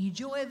suffered Y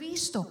yo he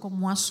visto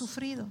cómo has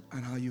sufrido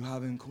and how you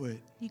haven't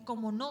quit. y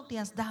cómo no te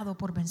has dado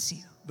por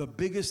vencido. The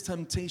biggest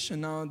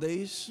temptation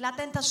nowadays La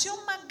tentación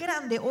más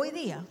grande hoy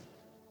día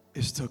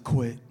is to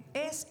quit.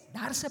 es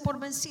darse por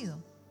vencido.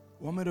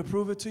 Want me to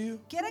prove it to you?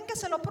 ¿Quieren que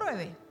se lo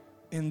pruebe?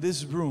 In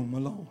this room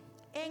alone,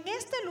 En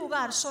este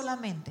lugar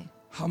solamente,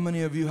 how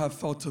many of you have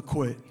felt to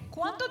quit?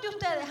 ¿cuántos de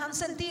ustedes han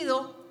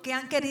sentido que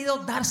han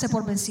querido darse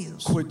por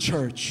vencidos? Quit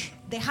church,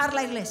 Dejar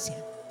la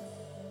iglesia,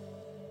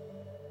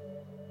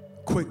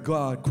 quit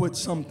God, quit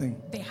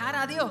something. dejar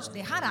a Dios,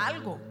 dejar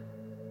algo.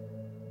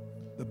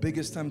 The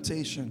biggest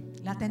temptation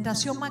La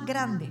tentación más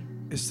grande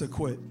is to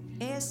quit.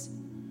 es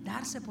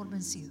darse por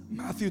vencido.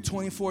 Matthew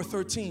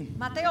 24:13.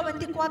 Mateo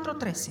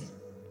 24:13.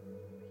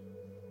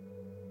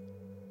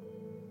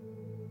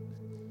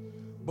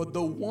 But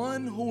the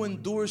one who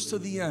endures to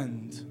the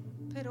end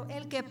Pero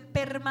el que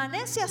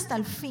permanece hasta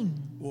el fin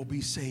will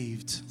be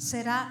saved.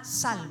 será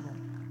salvo.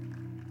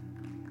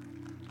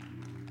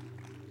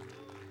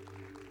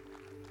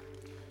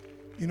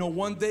 You know,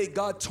 one day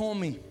God told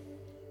me,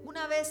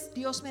 Una vez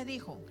Dios me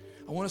dijo,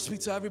 I want to speak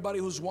to everybody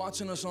who's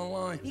watching us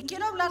online. y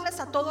quiero hablarles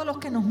a todos los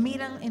que nos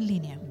miran en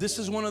línea. This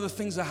is one of the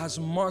things that has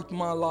marked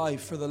my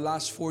life for the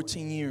last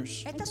 14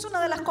 years. Esta es una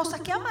de las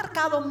cosas que ha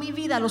marcado mi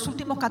vida los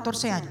últimos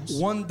 14 años.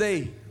 One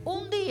day,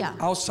 Un día,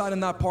 outside in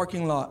that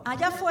parking lot,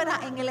 allá afuera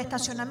en el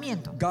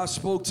estacionamiento, God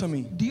spoke to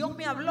me Dios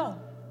me habló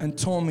and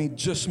told me,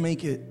 just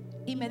make it.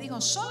 y me dijo,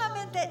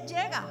 solamente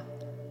llega,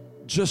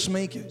 Just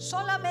make it.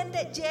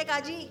 solamente llega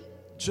allí,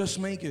 Just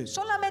make it.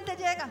 solamente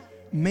llega.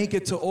 Make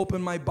it to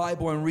open my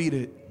Bible and read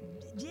it.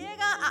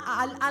 Llega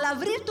al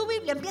abrir tu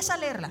Biblia, empieza a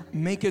leerla.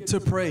 Make it to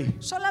pray.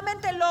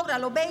 Solamente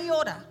lógralo, ve y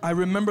ora. I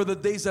remember the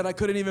days that I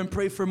couldn't even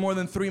pray for more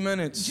than 3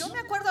 minutes. Yo me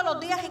acuerdo los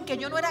días en que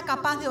yo no era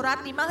capaz de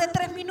orar ni más de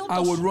 3 minutos. I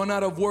would run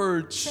out of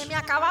words. Se me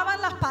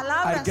acababan las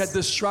I'd get palabras.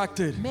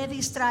 distracted. Me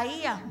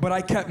distraía. But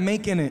I kept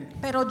making it.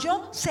 Pero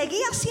yo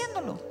seguía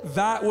haciéndolo.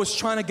 That was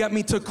trying to get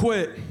me to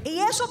quit. Y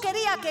eso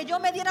quería que yo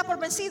me diera por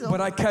vencido.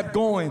 But I kept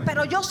going.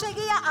 Pero yo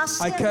seguía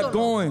I kept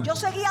going. haciéndolo. Yo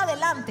seguía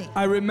adelante.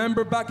 I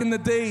remember back in the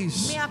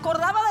days Me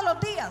acordaba de los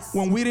días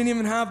when we didn't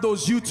even have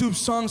those YouTube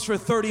songs for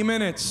 30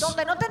 minutes.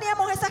 donde no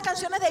teníamos esas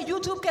canciones de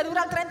YouTube que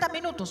duran 30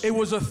 minutos. It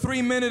was a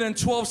 3-minute and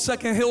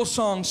 12-second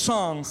Hillsong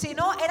song.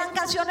 Sino eran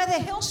canciones de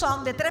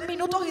Hillsong de 3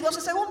 minutos y 12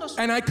 segundos.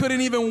 And I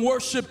couldn't even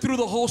worship through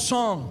the whole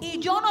song. Y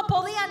yo no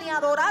podía ni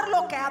adorar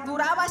lo que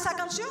duraba esa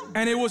canción.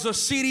 And it was a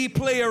CD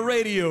player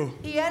radio.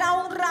 Y era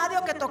un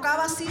radio que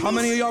tocaba CDs. How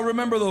many of y'all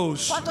remember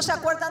those? ¿Cuántos se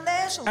acuerdan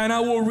de eso? And I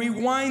will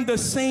rewind the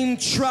same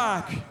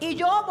track Y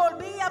yo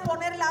volví a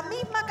poner la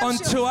misma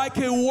until canción I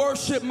could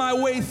worship my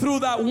way through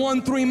that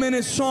 1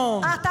 3-minute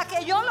song. hasta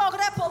que yo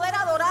logré poder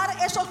adorar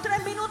esos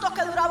 3 minutos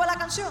que duraba la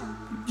canción.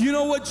 You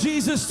know what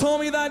Jesus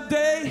told me that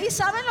day? ¿Y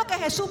saben lo que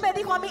Jesús me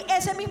dijo a mí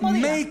ese mismo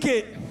día? Make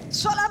it.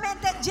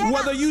 Solamente llega.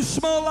 Whether you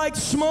smell like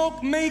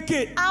smoke, make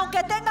it.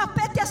 Aunque tengas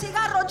peste a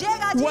cigarro,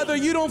 llega allí. Whether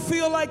you don't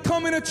feel like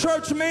coming to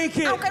church, make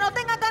it. Aunque no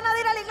tengas ganas de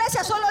ir a la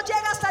iglesia, solo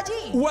llega hasta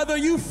allí. Whether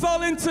you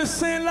fell into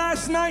sin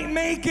last night,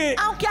 make it.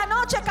 Aunque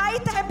anoche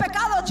caíste en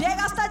pecado,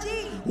 llega hasta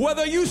allí.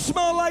 Whether you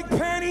smell like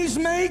panties,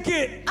 make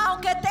it.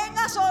 Aunque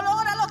tengas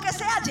olor a lo que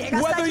sea, llega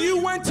hasta Whether allí. you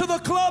went to the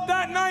club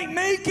that night,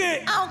 make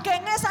it. Aunque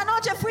en esa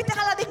noche fuiste a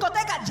la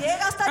discoteca,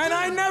 llega hasta And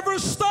I allí. never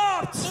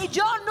stopped. Y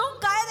yo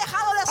nunca he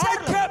dejado de I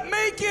hacerlo. kept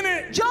making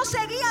it. Yo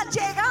seguía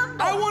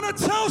llegando. I want to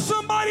tell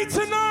somebody Y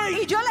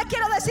tonight, yo le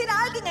quiero decir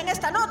a alguien en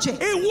esta noche,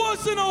 it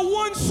wasn't a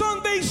one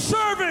Sunday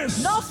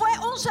service. no fue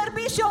un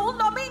servicio un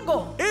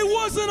domingo, It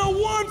wasn't a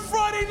one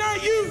Friday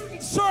night youth ni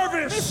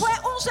service. fue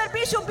un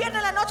servicio un viernes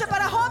en la noche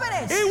para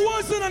jóvenes. It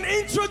wasn't an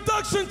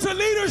introduction to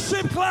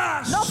leadership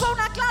class. No fue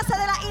una clase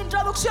de la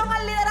introducción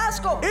al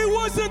liderazgo, It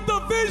wasn't the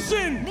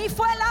vision. ni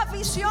fue la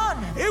visión,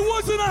 It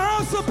wasn't a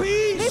house of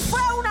ni peace.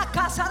 fue una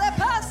casa de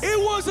paz. It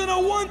wasn't a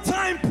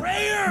one-time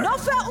prayer No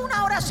fue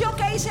una oración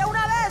que hice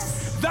una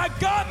vez that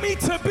got me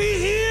to be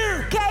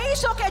here. que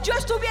hizo que yo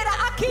estuviera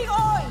aquí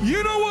hoy.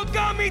 You know what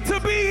got me to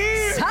be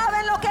here?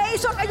 ¿Saben lo que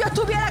hizo que yo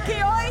estuviera aquí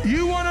hoy?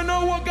 You want to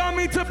know what got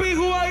me to be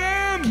who I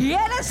am?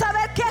 ¿Quieren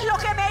saber qué es lo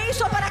que me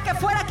hizo para que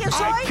fuera quien I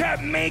soy?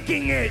 kept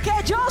making it.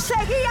 Que yo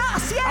seguía I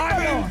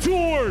haciéndolo.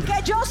 endured.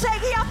 Que yo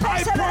seguía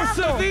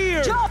perseverando.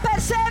 persevered. Yo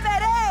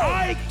perseveré.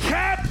 I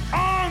kept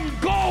on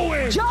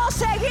going. Yo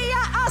seguía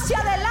hacia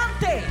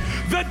adelante.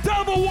 The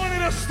devil wanted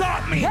to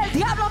stop me. El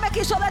diablo me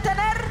quiso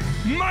detener.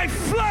 My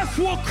flesh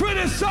will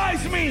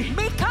criticize me.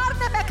 Mi carne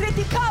me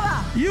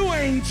criticaba. You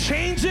ain't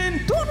changing.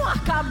 Tú no has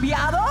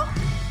cambiado.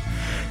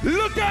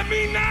 Look at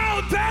me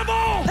now,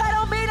 devil.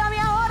 Pero mírame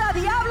ahora,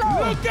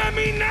 diablo. Look at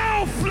me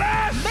now,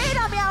 flesh.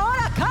 Mírame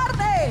ahora,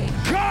 carne.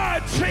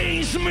 God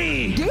changed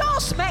me.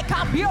 Dios me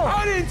cambió.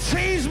 I didn't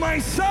change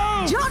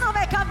myself. Yo no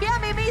me cambié a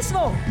mí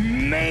mismo.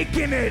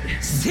 Making it.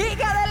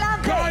 Sigue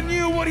adelante. God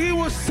knew what he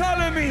was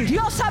telling me.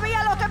 Dios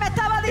sabía lo que me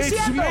estaba It's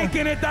diciendo.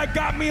 making it that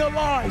got me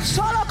alive.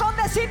 Solo con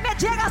decirme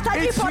llega hasta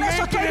allí, It's por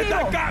eso making estoy it that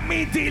vivo. got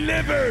me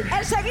delivered.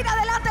 El seguir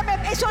adelante me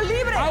hizo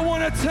libre. I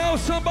want to tell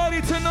somebody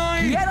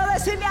tonight, Quiero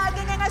decirle a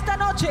alguien en esta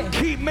noche,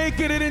 keep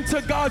making it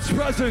into God's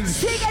presence.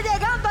 sigue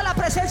llegando a la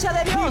presencia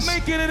de Keep Dios.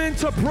 making it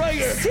into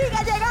prayer. Sigue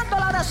llegando a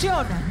la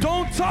oración.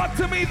 Don't talk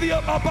to me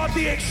about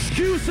the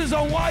excuses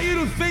on why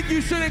you think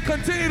you shouldn't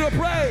continue to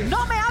pray.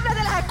 No me hables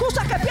de las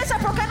excusas que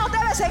piensas por qué no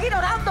debes seguir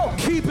orando.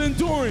 Keep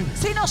enduring.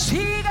 Sino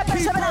sigue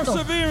perseverando.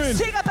 persevering.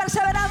 Sigue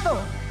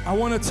perseverando. I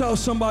want to tell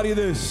somebody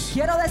this.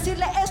 Quiero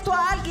decirle esto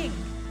a alguien.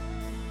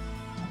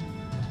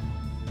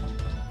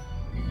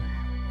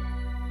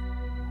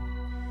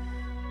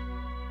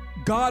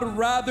 God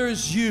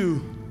rathers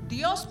you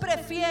Dios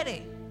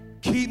prefiere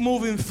keep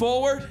moving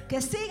forward. que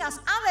sigas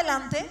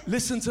adelante.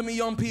 Listen to me,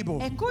 young people.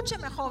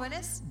 Escúcheme,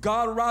 jóvenes.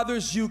 God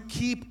rathers you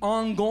keep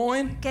on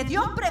going, Que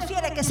Dios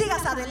prefiere que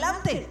sigas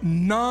adelante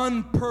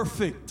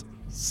non-perfect,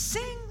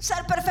 sin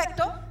ser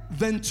perfecto,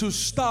 than to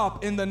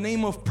stop in the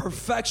name of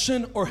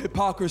perfection or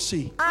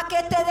hypocrisy. a que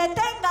te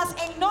detengas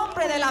en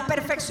nombre de la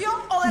perfección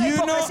o de la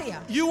hipocresía.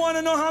 You want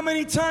to know how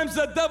many times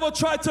the devil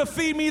tried to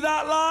feed me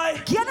that lie?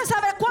 ¿Quieres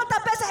saber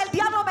cuántas veces el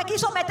diablo me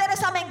quiso meter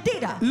esa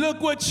mentira? Look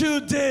what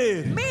you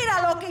did.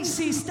 Mira lo que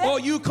hiciste. Oh,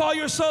 you call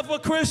yourself a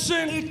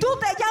Christian? Y tú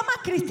te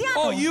llamas cristiano.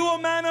 Oh, you a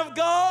man of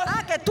God?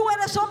 Ah, que tú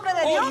eres hombre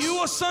de Oh, Dios.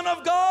 you a son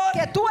of God?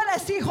 Que tú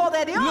eres hijo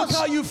de Dios. Look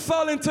how you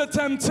fell into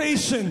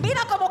temptation.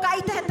 Mira cómo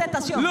caíste en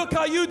tentación. Look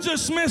how you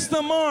just missed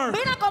the mark.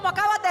 Mira cómo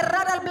acabas de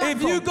errar al If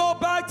blanco. you go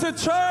back to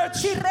church,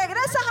 Si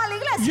regresas a la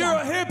you're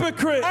a iglesia,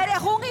 hypocrite.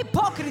 eres un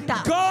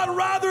hipócrita. God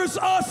rathers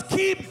us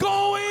keep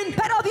going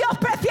Pero Dios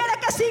prefiere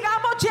que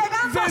sigamos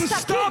llegando than hasta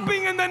aquí.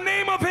 stopping in the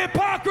name of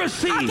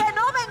hypocrisy. A que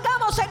no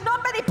vengamos en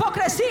nombre de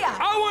hipocresía.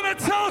 I want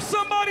to tell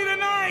somebody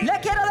tonight, Le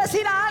quiero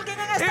decir a alguien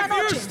en esta if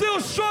you're noche.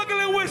 still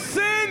struggling with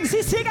sin,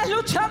 Si sigues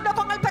luchando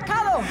con el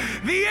pecado,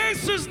 the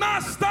answer is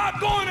not stop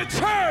going to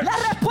church. la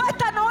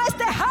respuesta no es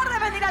dejar de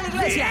venir a la The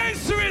iglesia.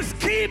 answer is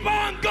keep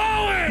on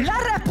going. La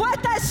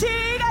respuesta es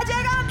sigue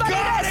llegando a la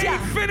God iglesia.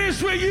 ain't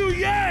finished with you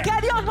yet.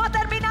 Que Dios no ha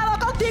terminado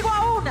contigo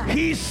aún.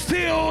 He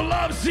still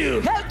loves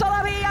you. Él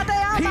todavía te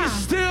He ama.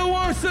 still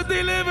wants to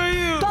deliver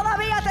you.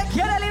 Todavía te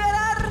quiere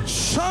liberar.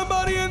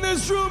 Somebody in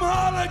this room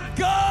holler,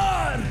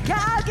 God, Que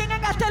alguien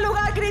en este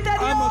lugar grite,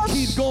 I'm going to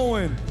keep Dios,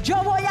 going.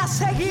 yo voy a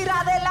seguir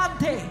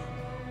adelante.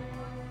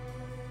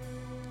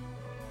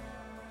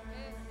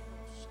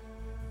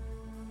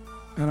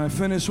 And I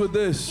finish with Y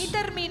this.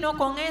 termino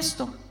con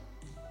esto.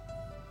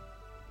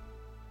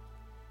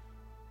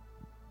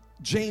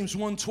 James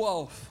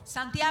 1:12.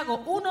 Santiago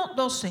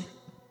 1:12.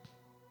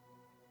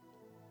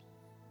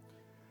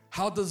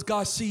 How does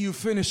God see you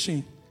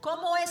finishing?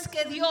 ¿Cómo es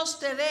que Dios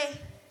te ve?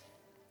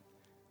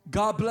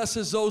 God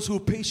blesses those who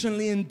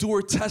patiently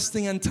endure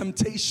testing and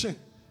temptation.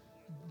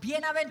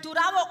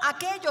 Bienaventurados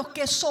aquellos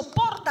que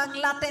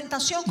soportan la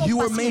tentación con You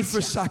were made for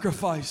paciencia.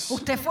 sacrifice.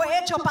 Usted fue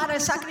hecho para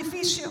el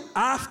sacrificio.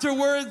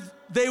 Afterward,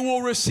 they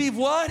will receive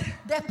what?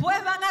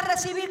 Después van a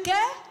recibir ¿qué?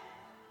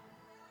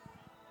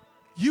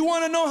 You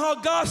want to know how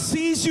God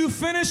sees you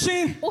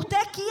finishing? ¿Usted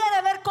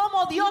quiere ver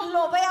cómo Dios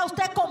lo ve a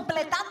usted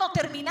completando,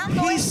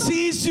 terminando He esto?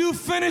 sees you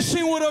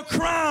finishing with a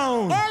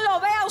crown. Él lo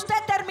ve a usted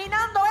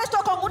terminando esto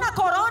con una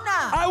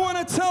corona. I want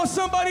to tell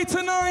somebody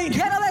tonight,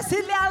 Quiero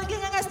decirle a alguien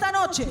en esta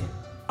noche,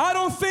 I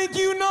don't think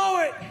you know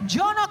it,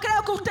 yo no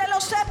creo que usted lo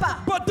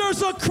sepa, but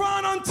there's a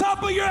crown on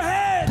top of your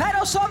head.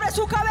 pero sobre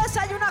su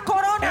cabeza hay una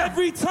corona.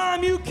 Every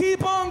time you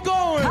keep on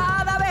going,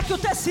 Cada vez que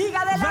usted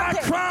siga that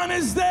adelante, crown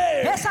is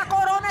there. esa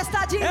corona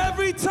está allí.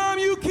 Every time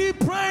you keep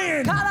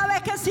praying, Cada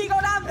vez que siga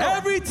orando,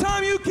 every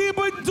time you keep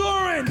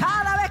enduring,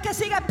 cada vez que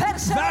sigue that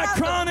perseverando,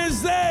 crown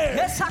is there.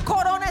 esa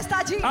corona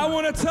está allí. I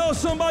want to tell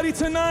somebody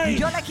tonight,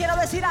 Yo le quiero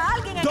decir a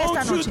alguien en esta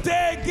don't you noche,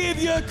 dare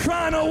give your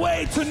crown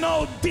away to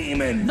no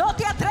demon. no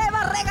te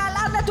atrevas a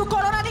regalarle tu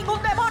corona a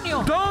ningún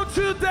demonio. Don't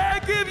you dare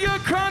give your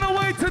crown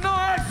away to no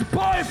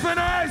ex-boyfriend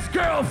or No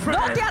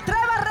ex-girlfriend. te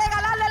atrevas a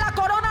regalarle la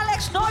corona al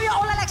exnovio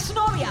o la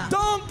exnovia.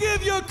 Don't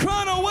give your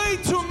crown away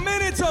to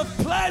minutes of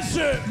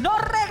pleasure. No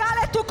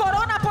regales tu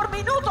corona por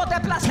minutos de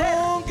placer.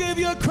 Don't give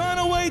your crown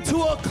away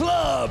to a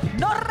club.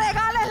 No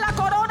regales la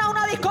corona a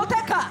una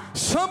discoteca.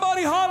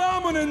 Somebody holler,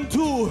 I'm gonna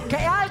endure. Que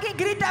alguien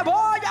grite,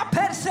 voy a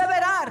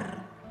perseverar.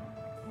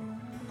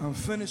 I'm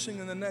finishing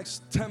in the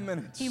next 10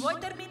 minutes. Y voy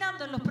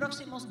terminando en los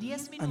próximos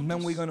 10 And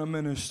then we're minutos. gonna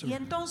minister. Y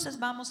entonces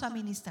vamos a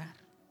ministrar.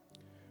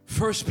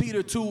 1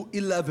 Peter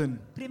 2:11,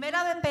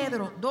 Primera de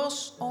Pedro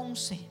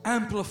 2:11.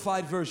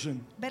 Amplified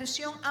version.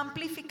 Versión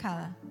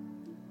amplificada.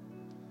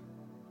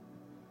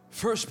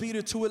 1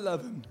 Peter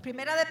 2:11.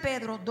 Primera de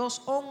Pedro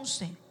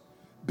 2:11.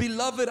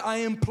 Beloved, I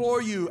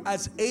implore you,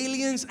 as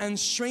aliens and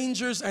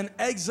strangers and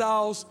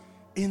exiles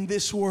in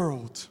this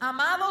world,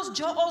 Amados,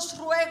 yo os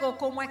ruego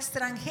como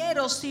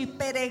extranjeros y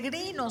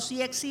peregrinos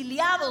y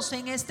exiliados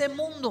en este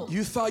mundo.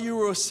 you thought you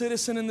were a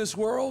citizen in this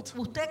world?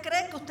 ¿Usted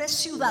cree que usted es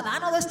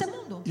ciudadano de este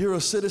mundo? You're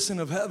a citizen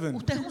of heaven.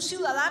 Usted es un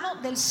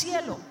ciudadano del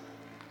cielo.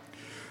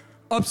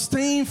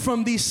 Abstain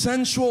from these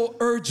sensual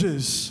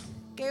urges,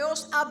 Que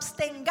os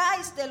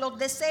abstengáis de los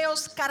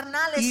deseos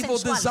carnales evil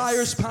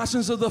desires, sensuales,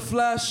 passions of the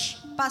flesh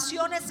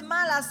pasiones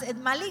malas,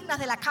 malignas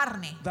de la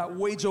carne, that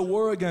wage a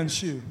war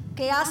against you.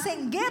 que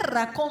hacen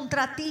guerra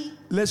contra ti.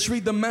 Let's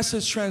read the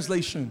Message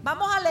translation.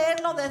 Vamos a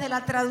leerlo desde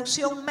la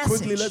traducción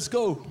Quickly, let's Message.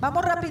 go.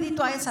 Vamos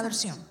rapidito a esa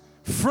versión.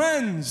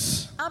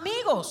 Friends.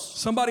 Amigos.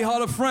 Somebody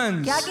holler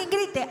friends. Que alguien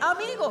grite,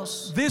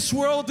 amigos. This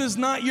world is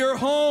not your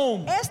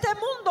home. Este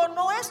mundo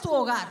no es tu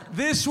hogar.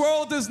 This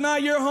world is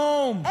not your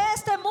home.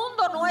 Este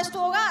mundo no es tu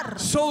hogar.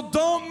 So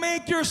don't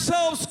make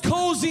yourselves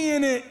cozy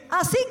in it.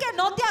 Así que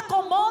no te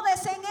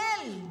acomodes en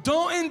él.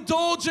 Don't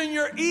indulge in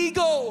your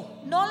ego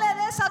No le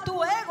des a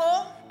tu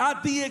ego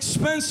at the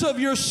expense of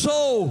your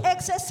soul.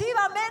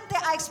 excesivamente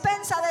a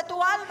expensa de tu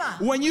alma.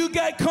 When you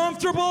get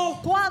comfortable,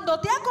 Cuando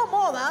te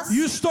acomodas,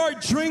 you start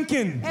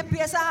drinking.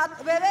 empiezas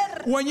a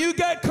beber. When you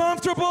get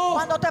comfortable,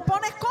 Cuando te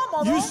pones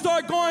cómodo, you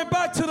start going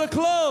back to the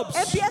clubs.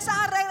 empiezas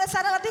a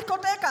regresar a las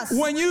discotecas.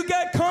 When you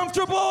get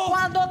comfortable,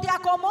 Cuando te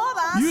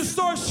acomodas, you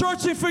start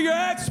searching for your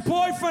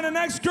ex-boyfriend and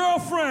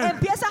ex-girlfriend.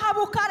 empiezas a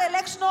buscar el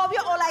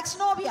exnovio o la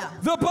exnovia.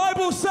 The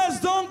Bible says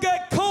don't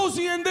get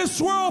cozy in this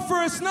world,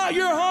 for it's not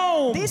your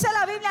home. Dice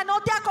la Biblia, no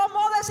te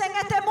acomodes en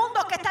este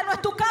mundo, que esta no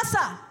es tu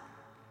casa.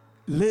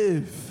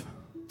 Live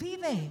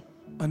Vive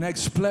an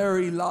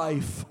exemplary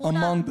life Una-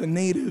 among the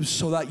natives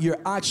so that your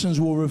actions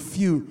will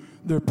refute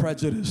their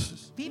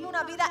prejudices. Vive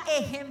una vida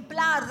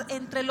ejemplar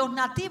entre los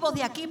nativos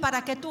de aquí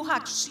para que tus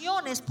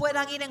acciones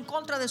puedan ir en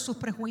contra de sus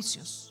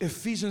prejuicios.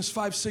 Ephesians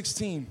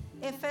 5:16.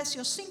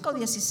 Efesios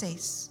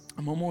 5:16.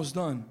 I'm almost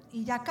done.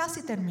 Y ya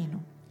casi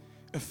termino.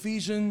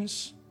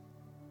 Ephesians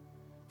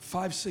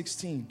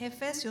 5:16.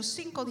 Efesios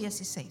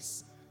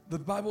 5:16. The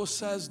Bible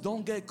says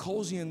don't get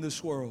cozy in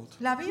this world.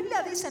 La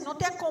Biblia dice, no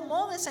te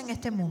acomodes en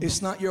este mundo,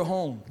 It's not your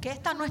home. que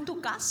esta no es tu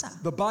casa.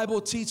 The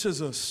Bible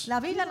teaches us La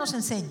Biblia nos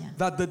enseña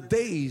that the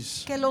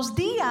days que los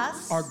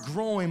días are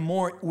growing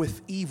more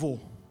with evil.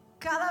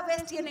 cada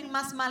vez tienen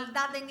más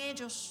maldad en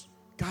ellos.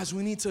 Guys,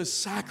 we need to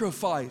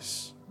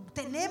sacrifice.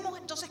 Tenemos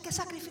entonces que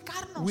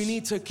sacrificarnos. We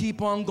need to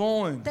keep on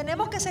going.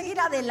 Tenemos que seguir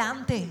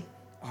adelante.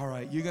 All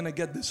right, you're going to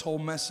get this whole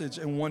message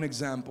in one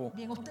example.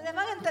 Bien, ustedes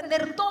van a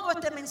entender todo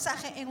este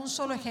mensaje en un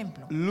solo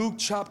ejemplo. Luke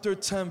chapter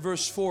 10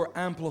 verse 4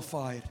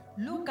 amplified,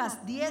 Lucas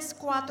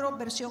 10:4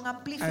 versión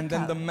and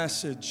then the amplificada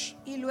message,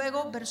 y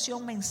luego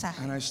versión mensaje.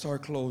 and I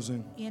start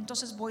closing. Y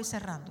entonces voy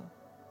cerrando.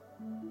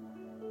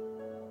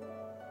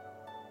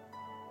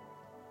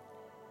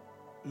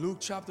 Luke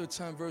chapter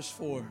 10 verse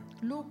 4.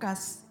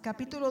 Lucas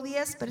capítulo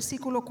 10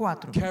 versículo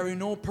 4. Carry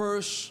no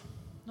purse,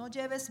 No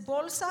lleves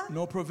bolsa,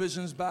 no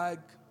provisions bag,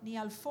 ni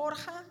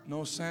alforja,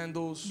 no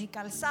sandals. ni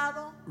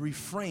calzado,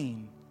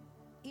 Refrain,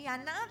 y a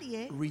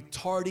nadie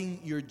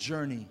your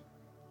journey.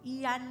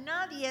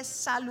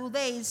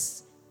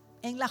 saludéis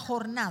en la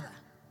jornada.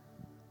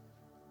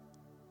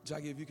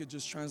 Jackie, if you could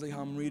just translate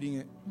how I'm reading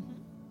it.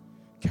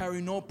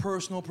 Carry no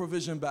purse, no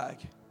provision bag,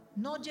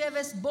 No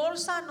lleves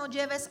bolsa, no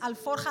lleves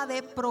alforja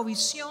de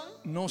provisión,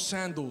 no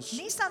sandals.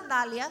 ni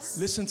sandalias.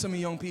 Listen to me,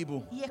 young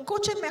people. Y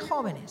escúchenme,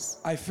 jóvenes.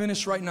 I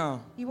finish right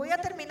now. Y voy a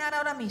terminar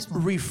ahora mismo.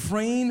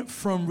 Refrain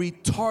from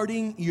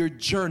retarding your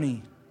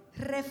journey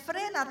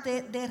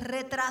Refrénate de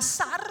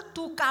retrasar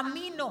tu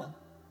camino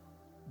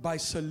by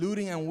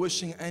saluting and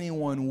wishing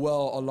anyone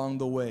well along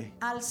the way.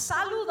 al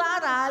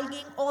saludar a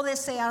alguien o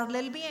desearle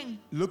el bien.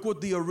 Look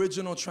what the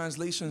original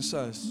translation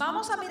says.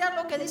 Vamos a mirar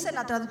lo que dice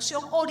la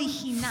traducción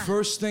original.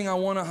 First thing I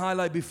want to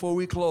highlight before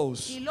we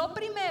close, Y lo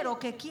primero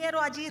que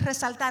quiero allí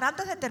resaltar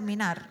antes de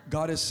terminar,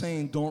 God is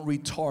saying don't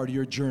retard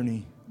your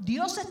journey.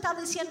 Dios está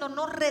diciendo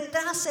no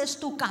retrases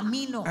tu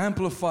camino.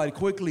 Amplified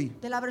quickly.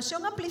 De la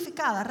versión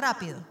amplificada,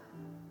 rápido.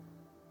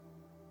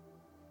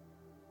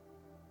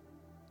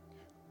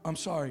 I'm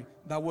sorry,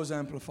 that was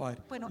amplified.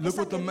 Bueno, Look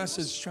esa what the que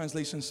message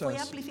translation Fue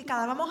says.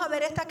 amplificada. Vamos a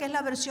ver esta que es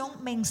la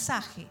versión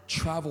mensaje.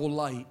 Travel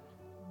light.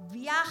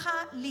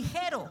 Viaja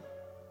ligero.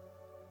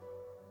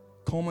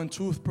 Comb and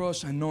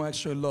toothbrush and no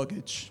extra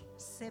luggage.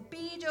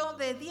 Cepillo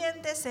de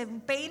dientes,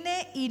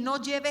 peine y no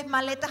lleves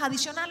maletas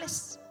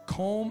adicionales.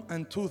 Comb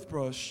and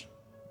toothbrush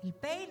El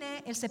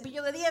peine, el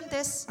cepillo de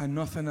dientes and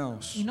nothing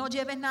else. y no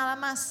lleves nada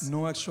más.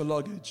 No extra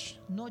luggage.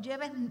 No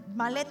lleves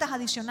maletas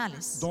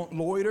adicionales. Don't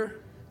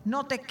loiter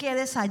No te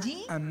quedes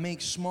allí and make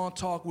small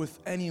talk with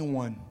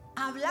anyone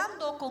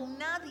hablando con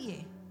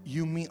nadie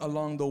you meet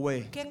along the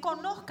way. que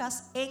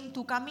conozcas en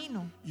tu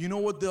camino. You know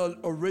what the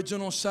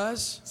original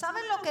says?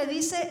 ¿Saben lo que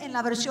dice en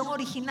la versión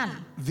original?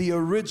 The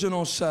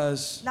original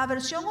says, La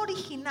versión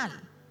original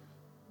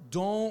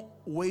don't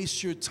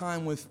waste your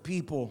time with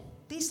people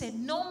dice,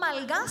 no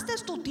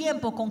malgastes tu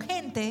tiempo con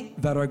gente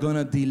that are going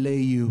to delay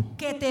you.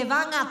 que te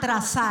van a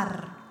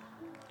atrasar.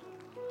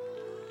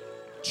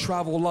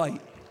 Travel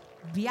light.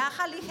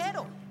 Viaja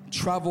ligero,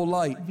 Travel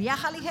light.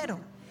 viaja ligero.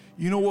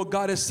 You know what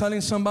God is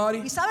telling somebody?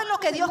 ¿Y saben lo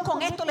que Dios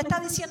con esto le está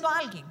diciendo a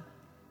alguien?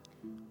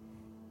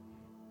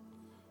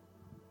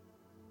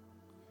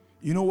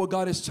 You know what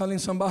God is telling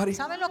somebody?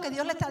 ¿Saben lo que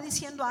Dios le está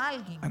diciendo a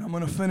alguien? And I'm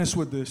going to finish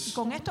with this.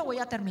 Con esto voy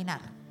a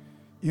terminar.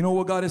 You know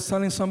what God is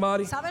telling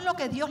somebody? ¿Saben lo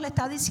que Dios le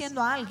está diciendo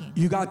a alguien?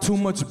 You got too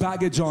much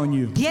baggage on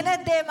you. Tienes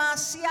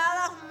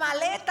demasiadas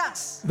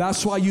maletas.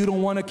 That's why you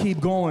don't want to keep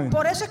going.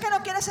 Por eso es que no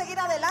quieres seguir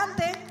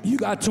adelante. You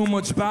got too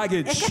much Es que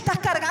baggage. estás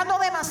cargando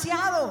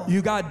demasiado.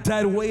 You got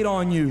dead weight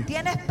on you.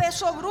 Tienes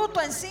peso bruto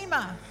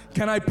encima.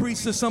 Can I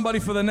preach to somebody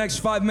for the next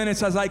 5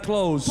 minutes as I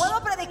close?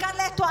 ¿Puedo predicarle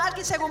esto a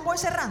alguien según voy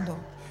cerrando?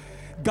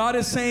 God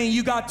is saying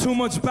you got too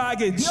much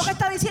baggage. Dios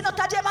está diciendo,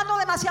 estás llevando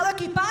demasiado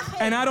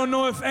equipaje. And I don't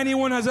know if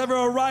anyone has ever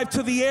arrived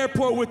to the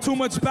airport with too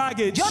much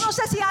baggage. Yo no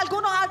sé si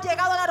algunos han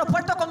llegado al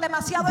aeropuerto con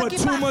demasiado But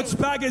too much equipaje.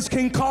 baggage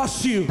can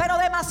cost you. Pero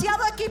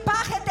demasiado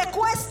equipaje te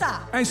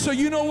cuesta. And so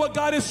you know what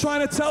God is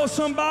trying to tell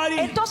somebody?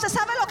 Entonces,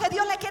 ¿sabe lo que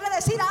Dios le quiere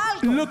decir a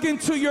algo? Look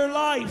into your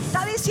life.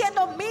 Está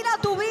diciendo, mira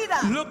tu vida.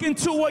 Look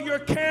into what you're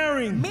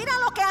carrying. Mira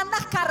lo que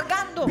andas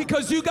cargando.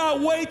 Because you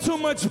got way too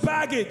much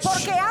baggage.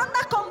 Porque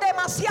andas con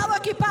demasiado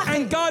equipaje.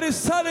 And God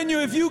is telling you,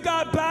 if you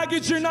got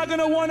baggage, you're not going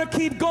to want to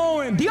keep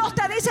going. Dios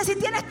te dice, si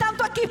tienes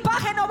tanto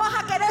equipaje, no vas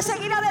a querer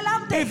seguir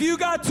adelante. If you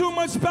got too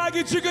much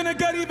baggage, you're going to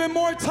get even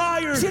more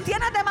tired. Si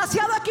tienes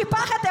demasiado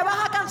equipaje, te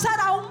vas a cansar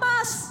aún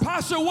más.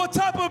 Pastor, what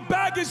type of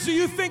baggage do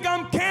you think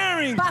I'm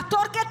carrying?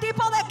 Pastor, ¿qué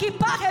tipo de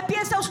equipaje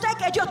piensa usted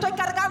que yo estoy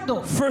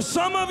cargando? For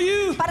some of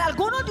you, Para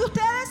algunos de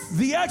ustedes,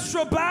 the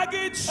extra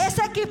baggage ese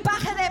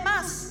equipaje de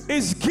más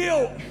is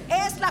guilt.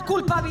 es la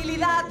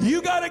culpabilidad.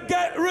 You got to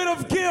get rid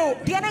of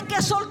guilt. Tienen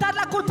que soltar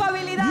la You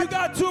culpabilidad.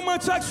 got too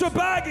much extra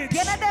baggage.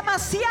 Tienen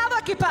demasiado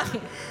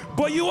equipaje.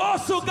 But you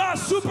also got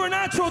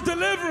supernatural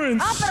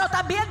deliverance. Pero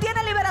también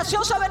tiene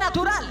liberación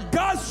sobrenatural.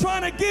 God's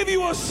trying to give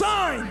you a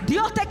sign.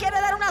 Dios te quiere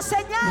dar una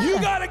señal You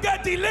got to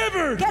get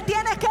delivered que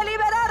tienes que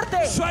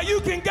liberarte so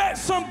you can get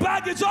some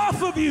baggage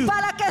off of you.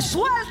 para que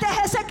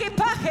sueltes ese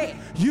equipaje.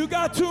 You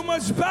got too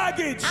much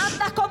baggage.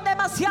 Andas con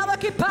demasiado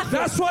equipaje.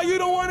 That's why you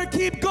don't want to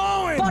keep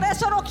going. Por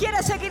eso no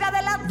quieres seguir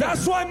adelante.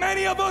 That's why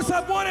many of us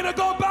have wanted to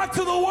go back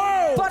to the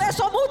world, Por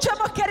eso muchos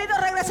hemos querido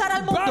regresar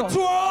al mundo. back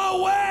to our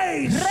old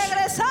ways.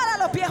 Regresar a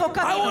los viejos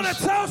I want to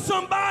caminos. tell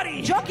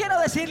somebody, Yo quiero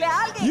decirle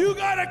a alguien, you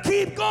got to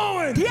keep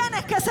going.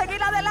 tienes que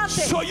seguir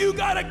adelante. So you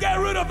got to get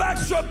rid of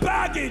extra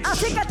baggage.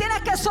 Así que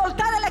tienes que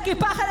soltar el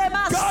equipaje de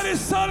más. God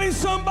is telling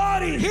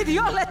somebody, Y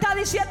Dios le está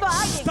diciendo a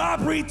alguien, stop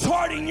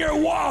retarding your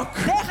walk.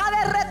 deja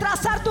de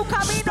retrasar tu Stop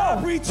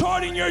camino.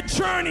 retarding your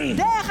journey.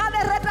 Deja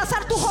de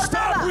retrasar tu Stop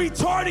jornada.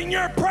 retarding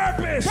your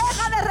purpose.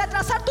 Deja de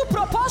retrasar tu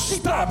propósito.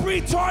 Stop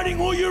retarding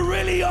who you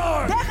really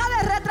are. Deja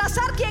de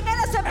retrasar quién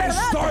eres en And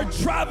verdad. start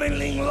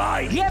traveling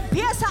light. Y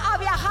empieza a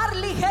viajar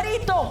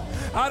ligerito.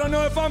 I don't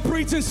know if I'm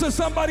preaching to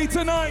somebody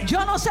tonight,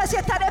 Yo no sé si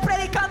estaré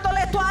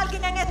predicándole esto a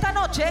alguien en esta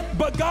noche,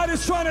 but God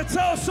is trying to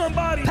tell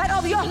somebody, pero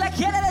Dios le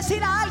quiere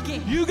decir a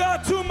alguien, you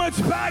got too much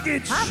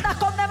baggage. andas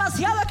con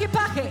demasiado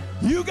equipaje,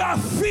 You got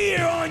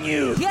fear on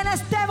you.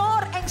 tienes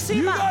temor You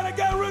encima. got to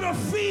get rid of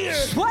fear.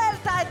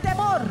 Suelta el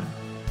temor.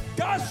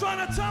 God's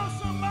trying to tell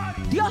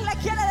somebody, Dios le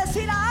quiere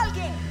decir a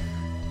alguien,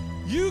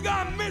 you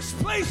got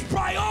misplaced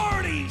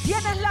priorities.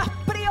 tienes las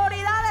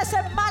prioridades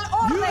en mal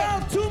You orden.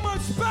 have too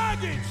much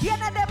baggage.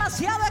 Tienes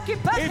demasiado If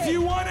equipaje.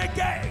 you want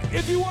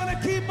to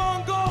keep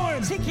on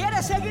going, Si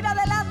quieres seguir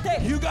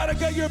adelante, you got to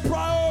get your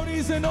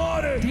priorities in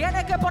order.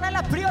 tienes que poner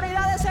las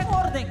prioridades en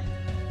orden.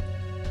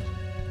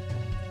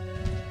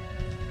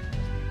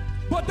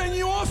 But then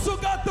you also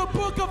got the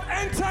book of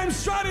end time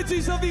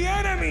strategies of the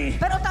enemy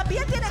Pero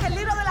también tienes el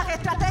libro de las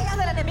estrategias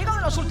del enemigo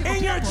de los últimos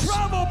in your tiempos.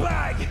 travel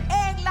bag.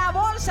 En la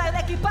bolsa de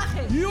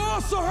equipaje. You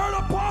also heard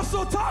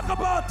Apostle talk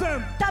about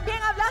them, También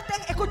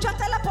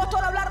escuchaste al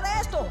apóstol hablar de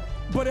esto.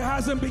 but it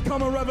hasn't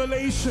become a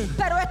revelation.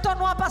 Pero esto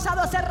no ha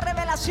pasado a ser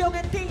revelación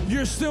en ti.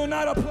 You're still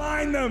not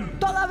applying them.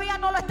 Todavía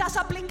no lo estás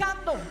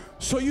aplicando.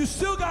 So you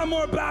still got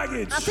more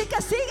baggage. Así que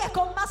sigues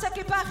con más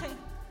equipaje.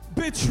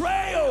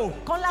 Betrayal.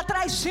 Con la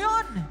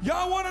traición.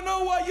 Y'all want to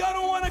know why y'all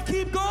don't want to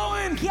keep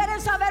going?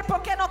 Quieren saber por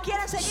qué no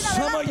quieren seguir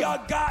Some of adelante.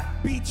 y'all got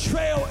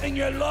betrayal in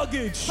your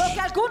luggage. Porque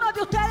algunos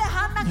de ustedes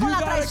andan You con la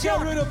got to get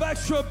rid traición. of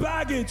extra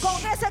baggage. Con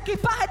ese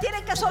equipaje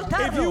tienen que If you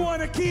soltarlo.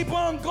 want to keep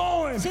on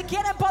going, Si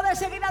quieren poder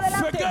seguir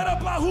adelante. forget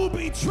about who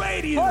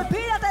betrayed you.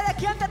 Olvídate de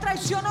quien te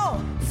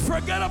traicionó.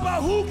 Forget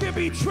about who can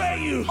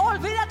betray you.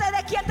 Olvídate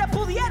de quien te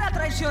pudiera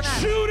traicionar.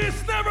 Judas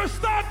never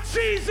stopped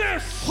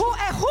Jesus.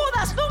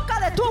 Judas nunca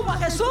detuvo a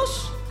Jesús.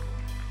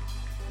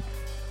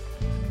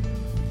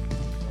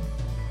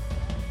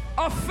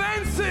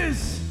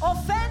 Offenses.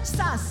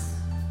 Ofensas.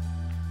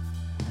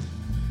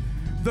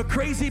 The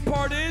crazy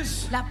part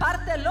is, La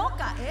parte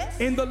loca es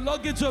in the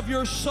luggage of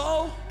your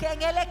soul, que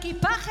en el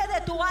equipaje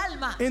de tu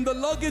alma, in the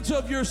luggage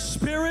of your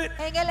spirit,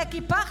 en el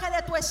equipaje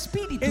de tu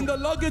espíritu, in the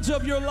luggage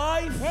of your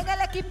life, en el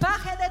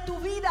equipaje de tu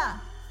vida,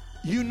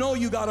 you know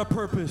you got a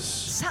purpose.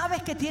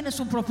 sabes que tienes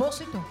un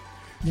propósito.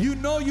 You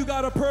know you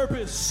got a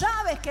purpose.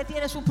 Sabes que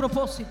tienes un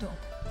propósito.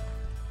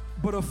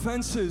 But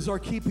offenses are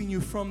keeping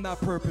you from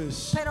that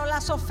purpose. Pero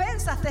las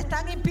ofensas te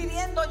están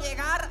impidiendo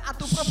llegar a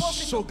tu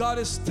propósito. So God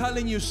is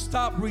telling you,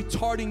 stop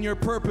retarding your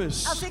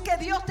purpose. Así que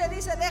Dios te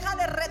dice, deja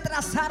de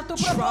retrasar tu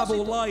Travel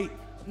propósito. light.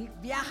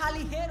 Viaja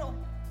ligero.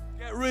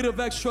 Get rid of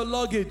extra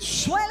luggage.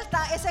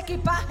 Suelta ese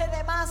equipaje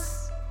de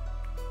más.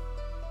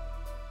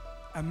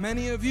 And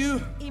many of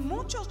you, Y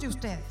muchos de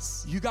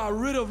ustedes you got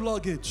rid of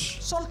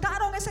luggage.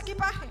 soltaron ese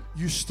equipaje.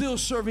 You're still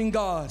serving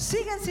God.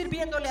 Siguen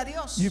sirviéndole a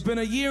Dios. You've been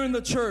a year in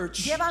the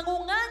church. Llevan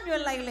un año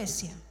en la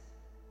iglesia.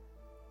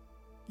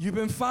 You've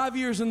been 5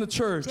 years in the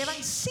church.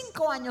 Llevan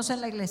 5 años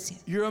en la iglesia.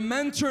 You're a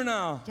mentor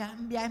now. Ya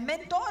es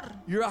mentor.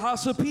 You're a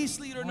House of Peace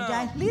leader Ya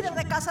now. es líder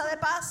de Casa de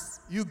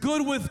Paz. You're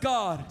good with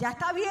God. Ya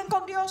está bien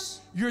con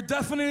Dios. You're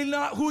definitely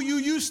not who you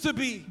used to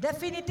be.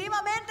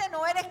 Definitivamente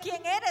no eres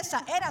quien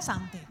eras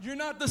antes. You're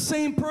not the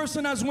same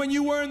person as when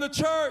you were in the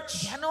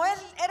church. Ya no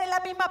eres la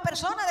misma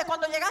persona de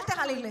cuando llegaste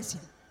a la iglesia.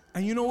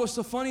 And you know what's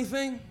the funny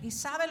thing? ¿Y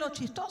sabe lo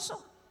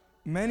chistoso?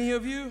 Many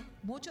of you,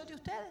 Muchos de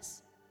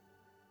ustedes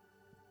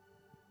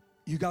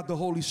you got the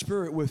Holy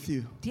Spirit with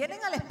you. tienen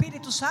al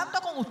Espíritu Santo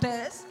con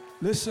ustedes.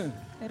 Listen,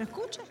 Pero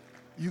escuchen,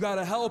 you got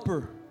a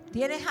helper.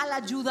 tienes al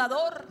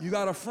ayudador. You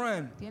got a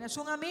friend. Tienes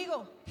un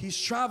amigo. He's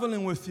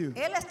traveling with you.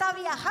 Él está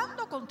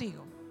viajando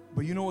contigo.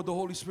 But you know what the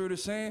Holy Spirit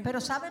is saying? Pero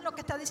 ¿saben lo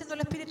que está diciendo el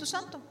Espíritu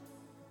Santo?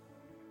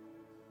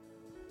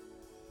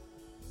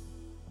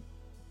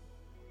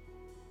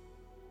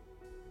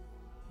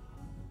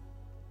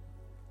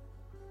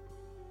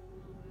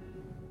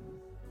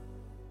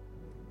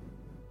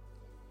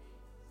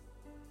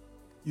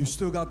 You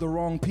still got the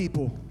wrong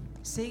people.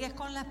 Sigues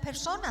con las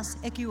personas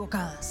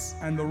equivocadas.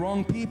 And the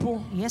wrong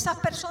people Y esas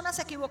personas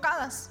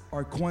equivocadas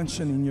are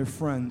quenching your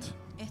friend.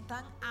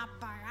 están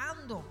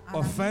apagando a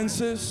las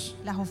Offenses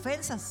las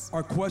ofensas.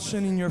 are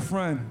questioning your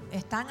friend.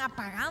 Están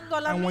apagando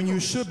al And when amigo. you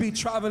should be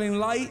traveling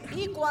light,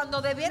 Y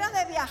cuando debieras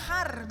de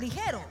viajar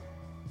ligero,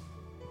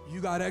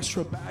 you got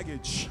extra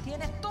baggage.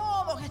 tienes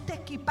todo este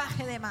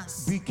equipaje de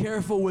más. Be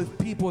careful with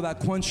people that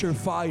quench your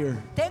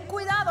fire. Ten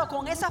cuidado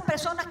con esas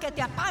personas que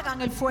te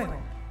apagan el fuego.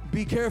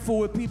 Be careful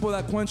with people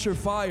that quench your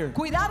fire.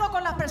 Cuidado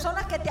con las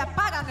personas que te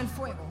apagan el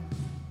fuego.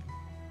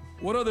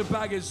 What other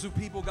baggage do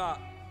people got?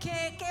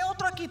 ¿Qué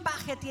otro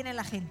equipaje tiene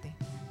la gente?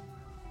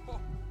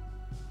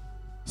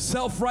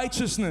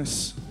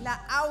 Self-righteousness. La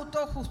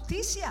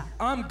autojusticia.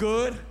 I'm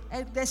good.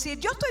 El decir,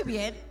 yo estoy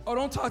bien. Oh,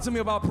 don't talk to me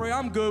about prayer.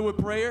 I'm good with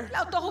prayer.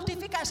 La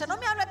autojustificarse. No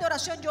me hables de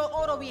oración, yo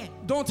oro bien.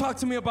 Don't talk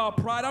to me about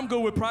pride. I'm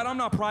good with pride. I'm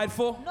not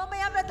prideful. No me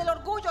hables del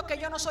orgullo, que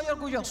yo no soy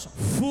orgulloso.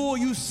 Fool,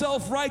 you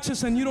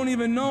self-righteous and you don't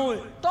even know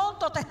it.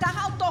 Tonto, te estás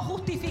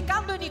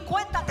autojustificando y ni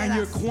cuenta te And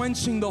you're das.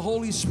 quenching the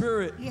Holy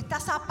Spirit. Y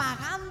estás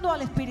apagando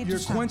al Espíritu You're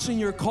Santo. quenching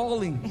your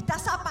calling.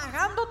 Estás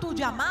apagando tu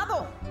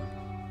llamado.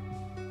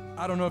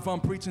 I don't know if I'm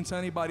preaching to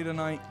anybody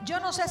tonight. Yo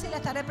no sé si le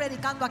estaré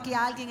predicando aquí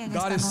a alguien en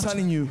God esta is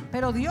telling noche. you,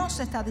 Pero Dios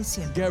está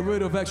diciendo, get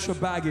rid of extra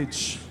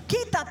baggage.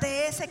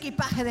 quítate ese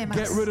equipaje de más.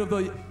 Get rid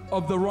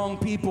of the wrong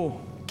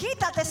people.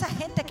 Quítate esa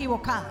gente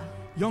equivocada.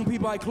 Young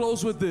people, I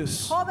close with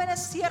this. Jóvenes,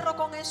 cierro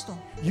con esto.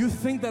 You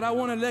think that I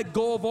want to let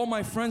go of all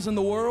my friends in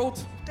the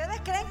world?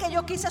 ¿Ustedes creen que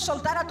yo quise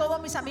soltar a todos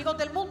mis amigos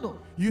del mundo?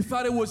 You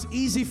thought it was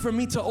easy for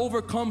me to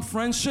overcome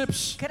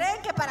friendships?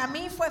 ¿Creen que para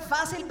mí fue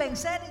fácil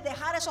vencer y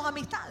dejar esas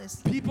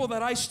amistades? People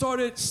that I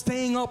started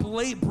staying up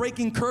late,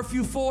 breaking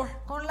curfew for?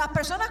 Con las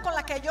personas con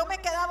las que yo me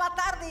quedaba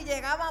tarde y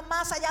llegaba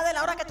más allá de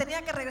la hora que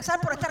tenía que regresar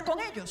por estar con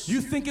ellos.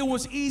 You think it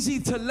was easy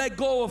to let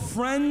go of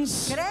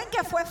friends ¿Creen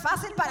que fue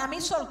fácil para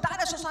mí soltar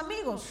a esos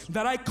amigos?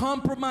 that I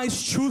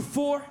compromised truth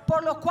for?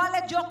 Por los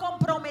cuales yo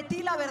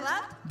comprometí la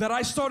verdad. That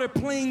I started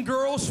playing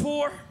girls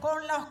for?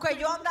 Con los que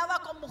yo andaba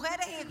con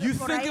mujeres y You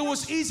por think ahí it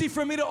was easy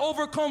for me to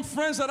overcome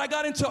friends that I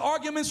got into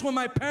arguments with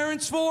my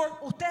parents for?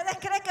 ¿Ustedes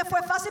creen que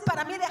fue fácil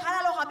para mí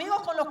dejar a los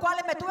amigos con los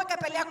cuales me tuve que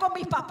pelear con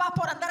mis papás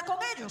por andar con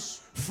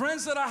ellos?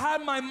 Friends that I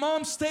had my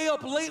mom stay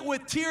up late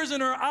with tears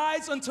in her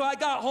eyes until I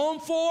got home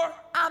for?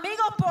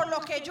 Amigos por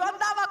los que yo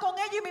andaba con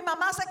ellos y mi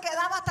mamá se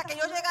quedaba hasta que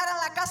yo llegara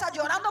a la casa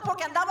llorando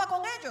porque andaba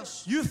con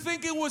ellos. You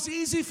think it was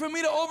easy for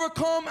me to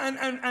overcome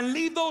and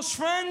leave those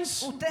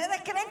friends?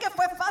 ¿Ustedes creen que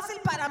fue fácil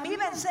para mí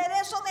vencer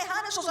eso,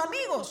 dejar esos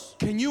amigos?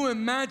 Can you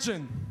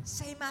imagine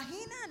 ¿Se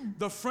imaginan?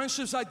 the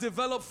friendships I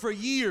developed for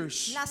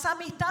years? Las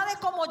amistades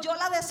como yo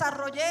las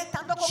desarrollé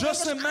estando con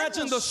Just ellos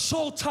imagine the años.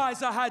 soul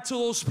ties I had to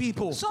those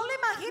people. Solo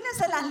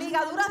imagínense las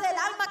ligaduras del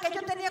alma que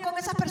yo tenía con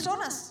esas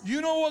personas.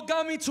 You know what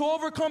got me to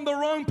overcome the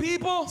wrong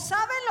people?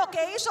 ¿Saben lo que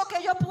hizo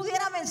que yo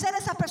pudiera vencer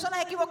esas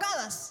personas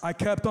equivocadas? I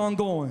kept on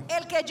going.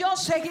 El que yo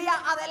seguía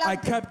I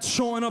adelante. kept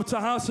showing up to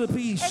House of El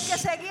que Peace.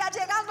 seguía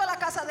llegando a la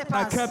casa de I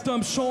paz. kept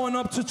on showing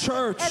up to El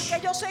church. que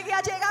yo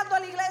seguía llegando a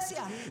la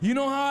iglesia. You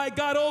know how I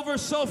got over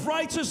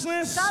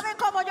self-righteousness? ¿Saben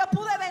cómo yo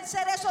pude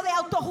vencer eso de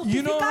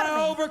You know how I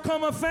autojustificarme?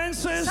 overcome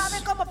offenses?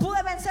 ¿Saben cómo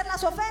pude vencer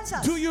las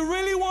ofensas? Do you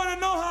really want to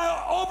know how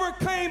I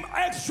overcame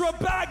extra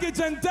baggage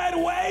and dead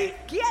weight?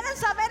 ¿Quieren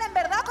saber en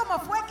verdad cómo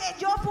fue que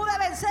yo pude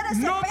vencer ese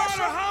No matter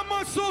peso? how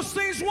much those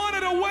things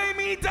wanted to weigh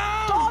me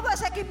down, Todo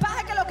ese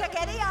equipaje que lo que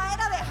quería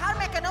era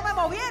dejarme que no me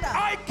moviera.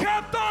 I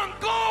kept on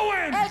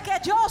going El que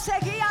yo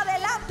seguía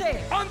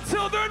adelante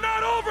until they're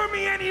not over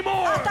me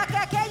anymore. hasta que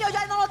aquello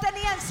ya no lo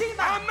tenía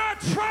encima. I'm not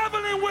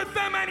traveling with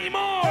them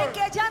anymore. El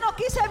que ya no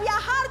quise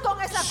viajar con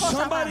esas cosas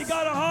Somebody más.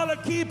 gotta holler,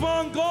 keep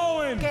on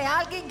going. Que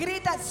alguien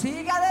grita,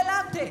 sigue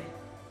adelante.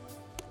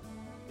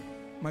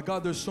 My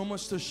God, there's so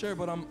much to share,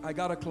 but I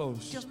gotta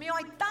close. Dios mío,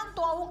 hay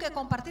tanto aún que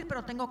compartir,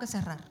 pero tengo que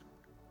cerrar.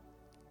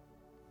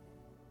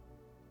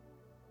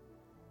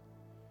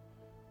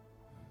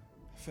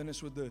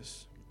 Finish with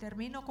this.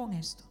 Termino con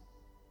esto.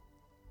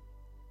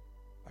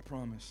 I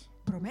promise.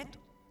 Prometo.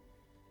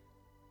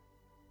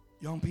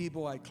 Young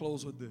people, I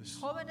close with this.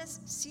 Jóvenes,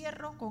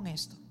 cierro con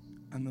esto.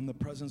 And then the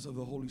presence of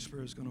the Holy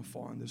Spirit is going to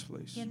fall in this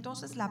place. Y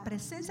entonces la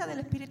presencia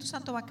del Espíritu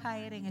Santo va a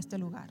caer en este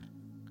lugar.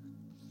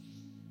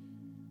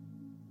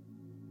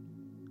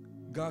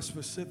 God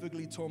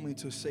specifically told me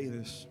to say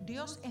this.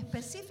 Dios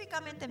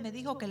específicamente me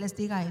dijo que les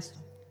diga esto.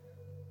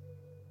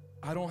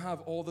 I don't have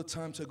all the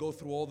time to go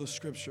through all the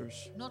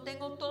scriptures. No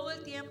tengo todo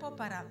el tiempo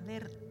para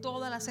ver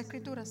todas las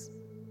escrituras.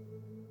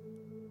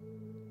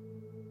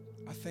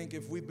 I think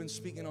if we've been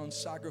speaking on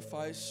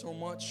sacrifice so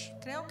much,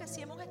 Creo que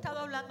si hemos estado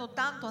hablando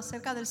tanto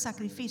acerca del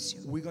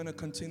sacrificio, we're going to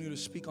continue to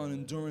speak on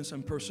endurance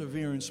and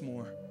perseverance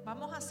more.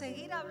 vamos a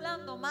seguir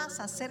hablando más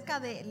acerca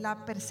de la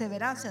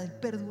perseverancia, del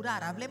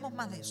perdurar. Hablemos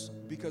más de eso,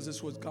 Because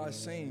it's what God's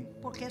saying.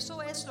 porque eso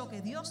es lo que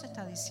Dios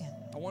está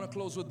diciendo. I want to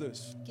close with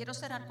this. Quiero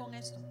cerrar con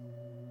esto.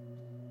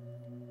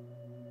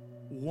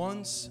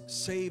 Once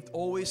saved,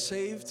 always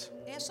saved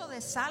Eso de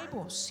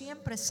salvo,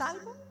 siempre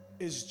salvo,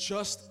 is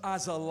just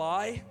as a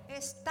lie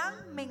es tan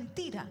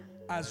mentira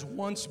as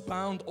once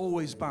bound,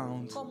 always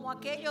bound. como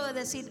aquello de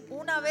decir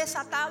una vez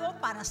atado,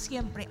 para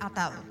siempre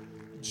atado.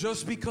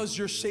 Just because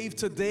you're saved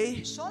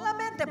today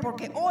Solamente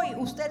porque hoy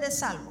usted es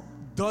salvo,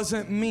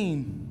 doesn't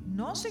mean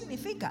no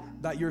significa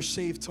that you're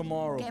saved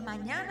tomorrow. que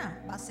mañana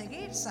va a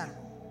seguir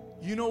salvo.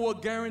 You know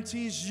what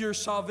guarantees your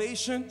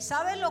salvation?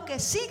 ¿Sabe lo que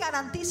sí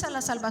garantiza la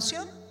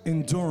salvación?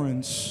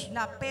 Endurance,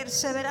 La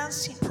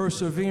perseverancia,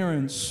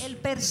 perseverance. el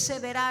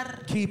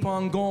perseverar, Keep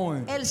on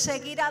going. el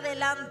seguir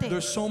adelante.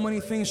 There's so many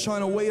things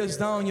trying to weigh us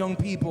down, young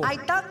people. Hay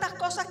tantas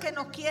cosas que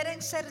nos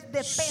quieren ser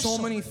de So peso,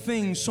 many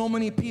things, so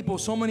many people,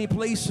 so many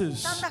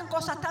places tantas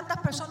cosas, tantas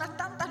personas,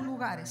 tantos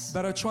lugares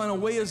that are trying to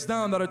weigh us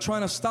down, that are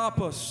trying to stop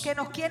us. que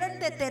nos quieren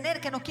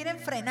detener, que nos quieren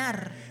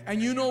frenar.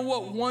 And you know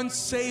what once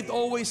saved,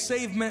 always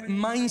saved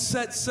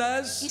mindset ¿Y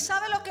says?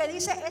 sabe lo que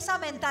dice esa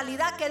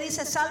mentalidad que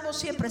dice salvo,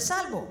 siempre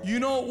salvo? You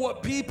know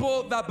what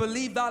people that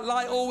believe that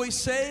lie always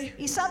say?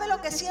 ¿Y sabe lo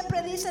que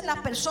siempre dicen las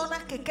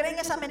personas que creen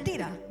esa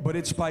mentira? But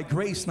it's by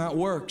grace, not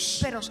works.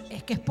 Pero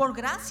es que es por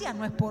gracia,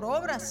 no es por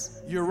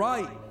obras. You're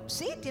right.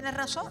 Sí, tienes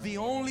razón. The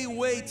only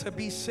way to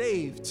be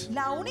saved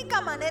La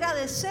única manera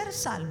de ser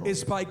salvo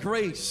is by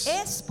grace.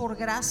 es por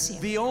gracia.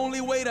 The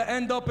only way to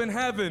end up in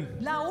heaven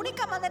La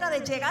única manera de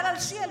llegar al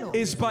cielo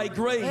is by es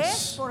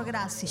grace. por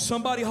gracia.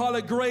 Somebody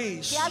holler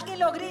grace. Que alguien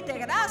lo grite,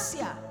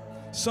 gracia.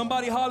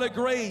 Somebody holler Que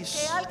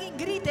grace. alguien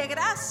grite,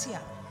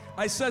 gracia.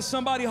 I said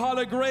somebody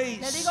holler Le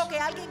grace. digo que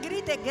alguien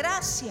grite,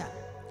 gracia.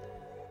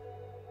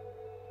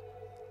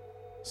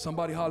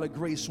 Somebody holler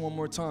grace one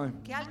more time.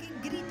 Que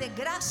alguien grite,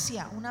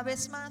 gracia, una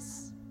vez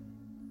más.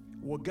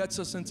 What gets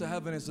us into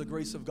heaven is the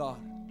grace of God.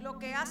 Lo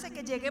que hace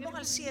que lleguemos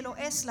al cielo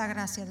es la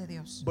gracia de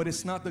Dios. But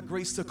it's not the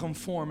grace to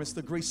conform, it's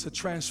the grace to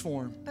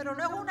transform. Pero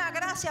no es una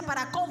gracia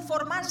para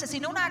conformarse,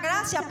 sino una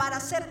gracia para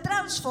ser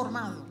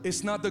transformado.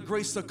 It's not the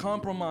grace to No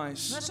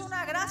compromise es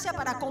una gracia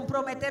para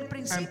comprometer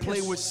and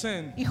play with principios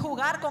sin. y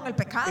jugar con el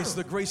pecado. It's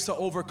the grace to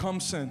overcome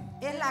sin.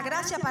 Es la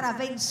gracia para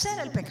vencer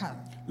el pecado.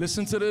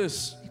 Listen to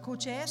this.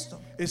 Escuche esto.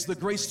 It's the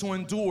grace to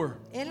endure,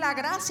 Es la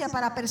gracia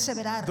para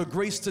perseverar. the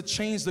grace to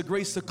change, the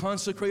grace to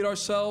consecrate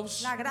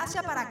ourselves. La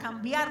gracia para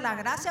cambiar, la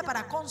gracia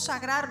para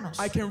consagrarnos.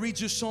 I can read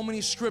you so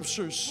many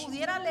scriptures.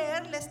 Pudiera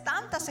leerles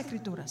tantas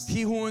escrituras.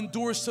 He who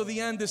endures to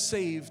the end is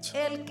saved.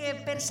 El que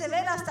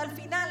persevera hasta el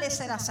final es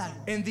será salvo.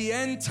 In the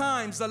end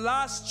times, the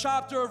last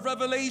chapter of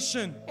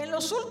Revelation, En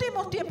los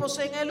últimos tiempos,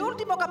 en el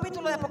último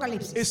capítulo de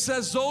Apocalipsis, it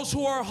says those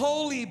who are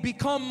holy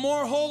become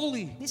more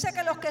holy, dice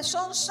que los que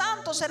son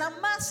santos serán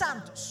más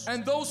santos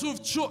and those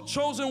who've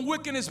chosen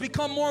wickedness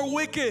become more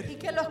wicked. y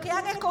que los que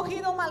han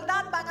escogido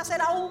maldad van a ser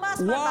aún más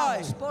Why?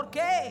 malvados. ¿Por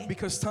qué?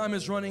 Because time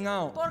is running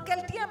out. Porque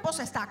el tiempo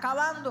se está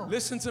acabando.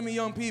 Listen to me,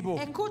 young people.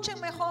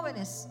 Escúchenme,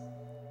 jóvenes.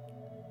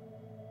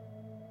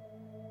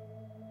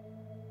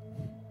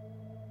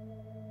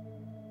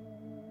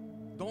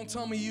 Don't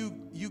tell me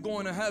you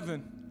going to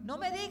heaven No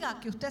me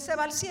diga que usted se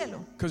va al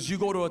cielo because you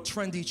go to a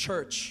trendy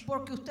church.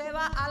 porque usted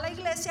va a la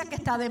iglesia que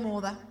está de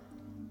moda.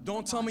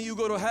 Don't tell me you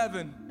go to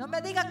heaven No me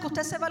diga que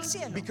usted se va al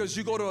cielo because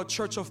you go to a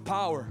church of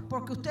power.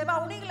 porque usted va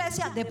a una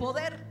iglesia de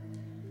poder.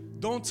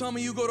 Don't tell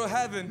me you go to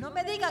heaven No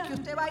me diga que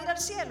usted va a ir al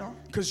cielo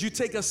because you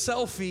take a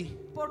selfie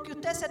porque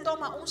usted se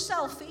toma un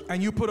selfie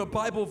and you put a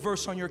Bible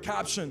verse on your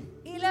caption.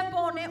 y le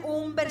pone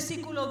un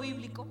versículo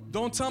bíblico.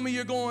 Don't tell me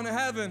you're going to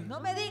heaven No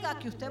me diga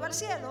que usted va al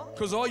cielo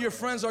because all your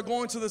friends are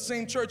going to the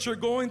same church you're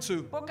going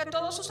to. porque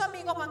todos sus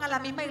amigos van a la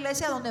misma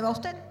iglesia donde va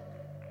usted.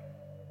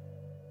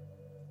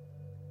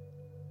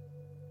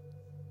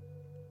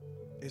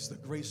 It's the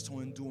grace to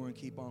endure and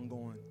keep on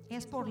going.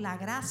 Es por la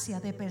gracia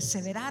de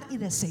perseverar y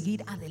de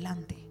seguir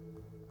adelante.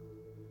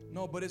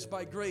 No, but it's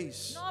by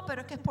grace, No,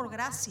 pero es que es por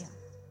gracia.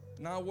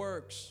 not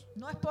works.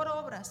 No es por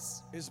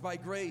obras. It's by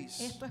grace,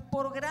 Esto es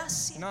por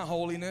gracia, not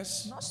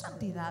holiness. no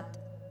santidad.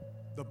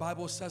 The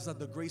Bible says that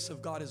the grace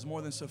of God is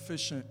more than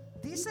sufficient.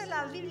 Dice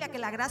la Biblia que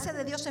la gracia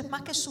de Dios es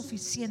más que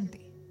suficiente.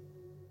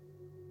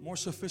 More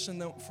sufficient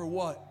than for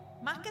what?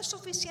 Más que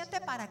suficiente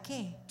para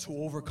qué? To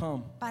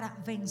overcome, Para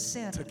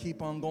vencer, to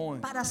keep on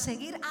going. para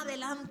seguir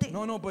adelante.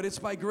 No, but it's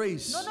by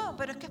grace. No,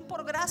 pero es que es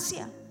por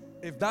gracia.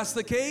 If that's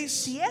the case,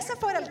 Si ese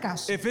fuera el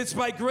caso, if it's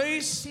by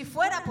grace, si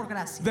fuera por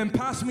gracia, then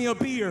pass me a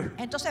beer.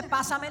 entonces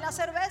pásame la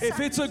cerveza. If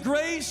it's a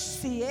grace,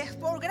 Si es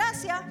por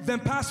gracia,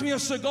 then pass me a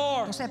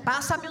cigar. entonces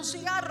pásame un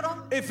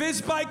cigarro. If it's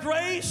by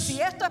grace,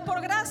 Si esto es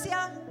por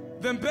gracia,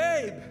 then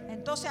babe,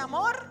 entonces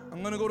amor,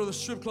 I'm gonna go to the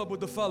strip club with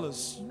the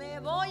fellas. me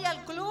voy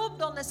al club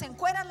donde se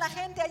encuentran la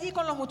gente allí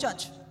con los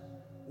muchachos.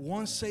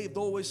 Once saved,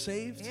 always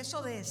saved.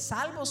 Eso de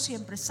salvo,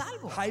 siempre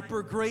salvo.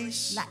 Hyper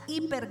grace. La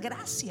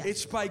hipergracia.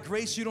 It's by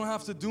grace, you don't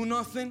have to do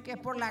nothing. Que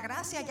por la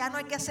gracia ya no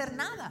hay que hacer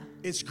nada.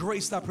 It's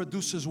grace that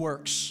produces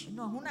works.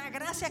 No, es una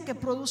gracia que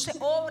produce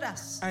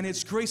obras. And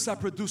it's grace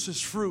that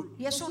produces fruit.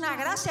 Y es una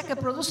gracia que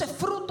produce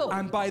fruto.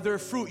 And by their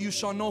fruit you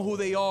shall know who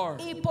they are.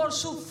 Y por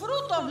sus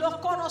frutos los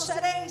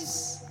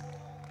conoceréis.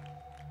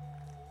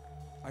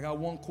 I got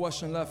one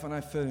question left and I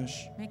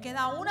finish. Me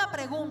queda una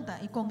pregunta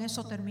y con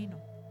eso termino.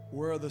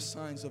 Where are the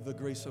signs of the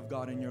grace of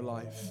God in your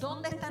life?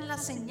 ¿Dónde están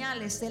las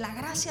señales de la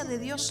gracia de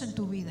Dios en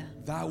tu vida?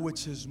 That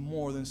which is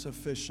more than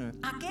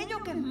sufficient.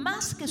 Aquello que es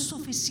más que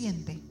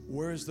suficiente.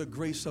 Where is the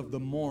grace of the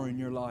more in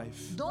your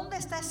life? ¿Dónde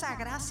está esa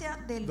gracia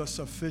The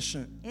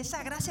sufficient.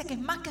 esa gracia que es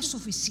más que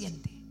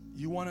suficiente?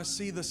 You want to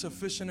see the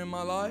sufficient in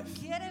my life?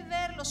 ¿Quieres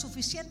ver lo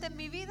suficiente en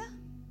mi vida?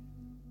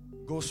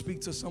 Go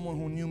speak to someone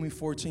who knew me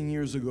 14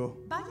 years ago.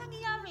 Vayan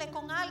y hable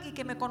con alguien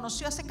que me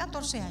conoció hace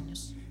 14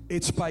 años.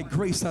 It's by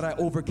grace that I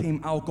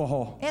overcame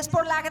alcohol. Es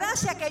por la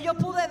gracia que yo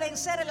pude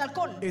vencer el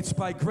alcohol. It's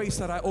by grace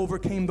that I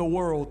overcame the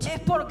world.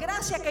 Es por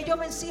gracia que yo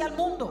vencí al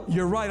mundo.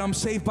 You're right, I'm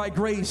saved by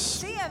grace.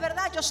 Sí, es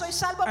verdad, yo soy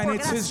salvo And por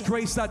it's His gracia.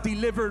 grace that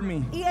delivered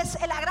me. Y es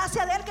la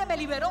gracia de Él que me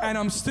liberó. And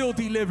I'm still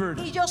delivered.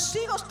 Y yo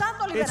sigo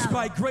estando It's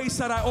by liberado. grace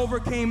that I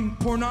overcame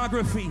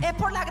pornography. Es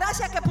por la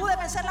gracia que pude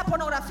vencer la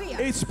pornografía.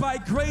 It's by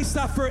grace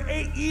that for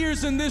 8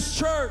 years in this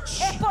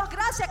church, Es por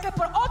gracia que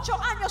por 8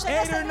 años en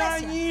 8 esta or 9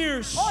 iglesia,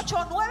 years, 8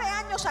 o 9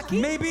 años aquí,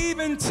 maybe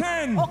even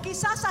 10, o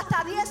quizás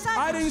hasta 10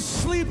 I didn't años,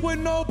 sleep with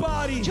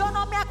nobody. yo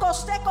no me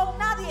acosté con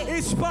nadie.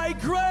 It's by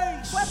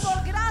grace Fue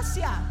por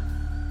gracia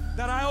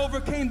that I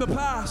overcame the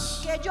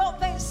past. que yo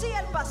vencí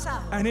el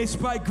pasado. And it's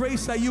by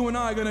grace that you and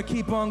I are going to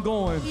keep on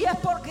going. Y es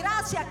por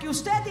gracia que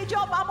usted y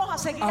yo vamos a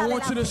seguir I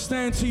want you to adelante.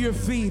 stand to your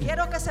feet.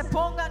 Quiero que se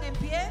pongan en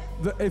pie.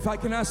 If I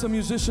can ask the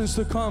musicians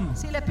to come.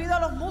 Si le pido a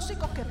los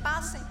músicos que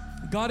pasen,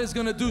 God is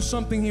going to do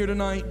something here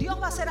tonight. Dios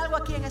va a hacer algo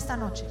aquí en esta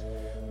noche.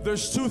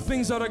 There's 2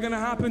 things that are going to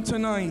happen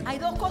tonight Hay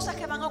 2 cosas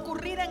que van a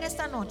ocurrir en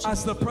esta noche.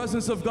 as the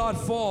presence of God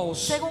falls.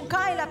 Según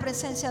cae la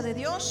presencia de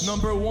Dios.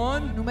 Number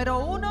 1,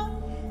 Número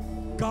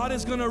 1, God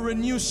is going to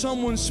renew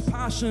someone's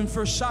passion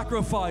for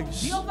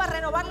sacrifice. Dios va a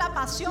renovar la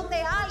pasión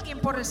de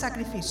alguien por el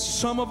sacrificio.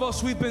 Some of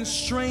us, we've been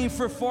straying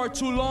for far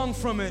too long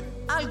from it.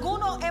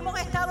 Algunos hemos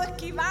estado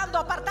esquivando,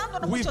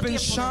 apartándonos We've mucho been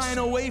tiempo de shying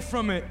eso. away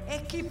from it.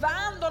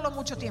 Esquivándolo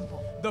mucho tiempo.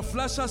 The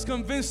flesh has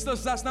convinced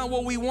us that's not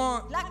what we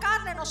want, La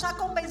carne nos ha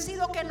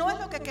convencido que no es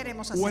lo que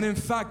queremos when hacer. in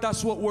fact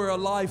that's what we're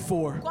alive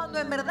for. Cuando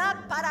en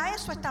verdad para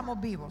eso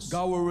estamos vivos.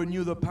 God will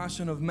renew the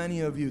passion of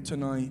many of you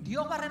tonight,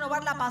 Dios va a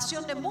renovar la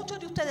pasión de muchos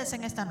de ustedes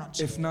en esta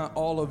noche. if not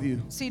all of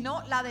you,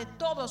 Sino la de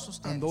todos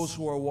and those ustedes.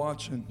 who are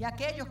watching. Y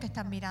aquellos que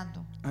están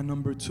mirando. And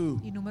number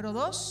 2, Y número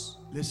 2,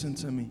 listen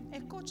to me,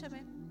 escúcheme,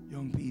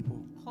 young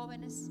people,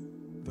 jóvenes.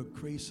 the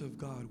grace of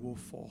God will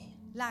fall.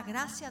 La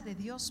gracia de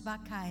Dios va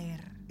a caer.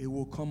 It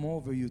will come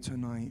over you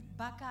tonight.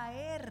 Va a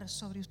caer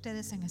sobre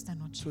ustedes en esta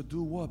noche. To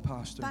do what,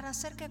 Pastor? ¿Para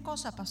hacer qué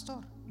cosa,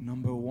 pastor?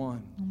 Number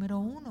 1, Número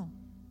 1,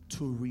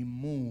 to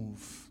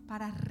remove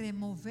para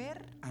remover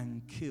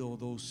and kill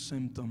those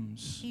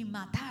symptoms. y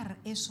matar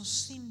esos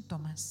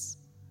síntomas.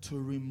 To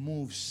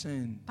remove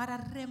sin. Para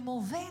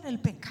remover el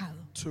pecado.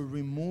 To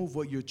remove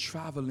what you're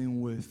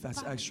traveling with,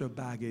 that's extra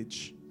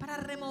baggage.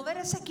 Para remover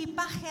ese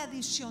equipaje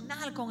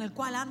adicional con el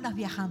cual andas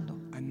viajando.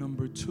 And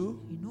number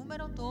 2, Y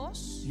número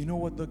 2, you know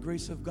what the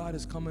grace of God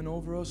is coming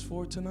over us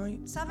for tonight?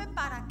 ¿saben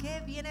para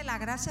qué viene la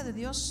gracia de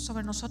Dios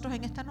sobre nosotros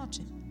en esta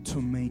noche?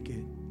 To make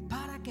it.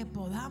 Para que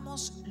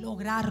podamos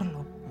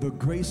lograrlo. The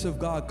grace of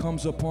God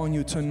comes upon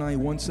you tonight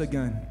once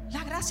again,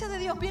 La gracia de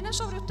Dios viene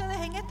sobre ustedes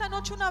en esta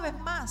noche una vez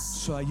más.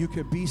 so that you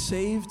can be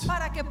saved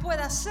Para que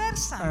pueda ser and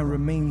salvo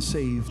remain y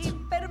saved.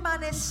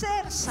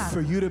 permanecer For salvo.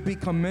 you to be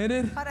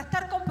committed Para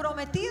estar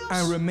comprometidos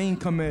and remain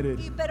committed.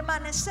 y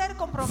permanecer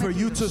For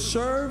you to comprometidos.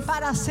 serve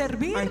Para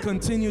servir and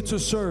continue to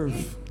serve.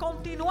 y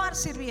continuar I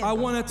sirviendo.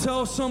 want to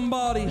tell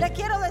somebody Le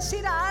quiero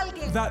decir a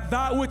alguien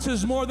that which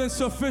is more than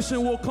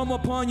sufficient will come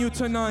upon you que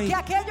tonight.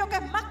 aquello que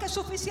es más que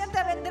suficiente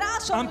vendrá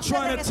sobre I'm ustedes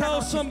trying en to esta tell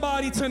noche.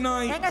 somebody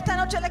tonight, En esta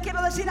noche le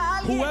quiero decir a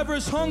alguien,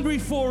 whoever's hungry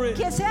for it,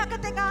 quien sea que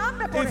tenga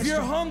hambre por if you're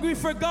eso. hungry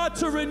for God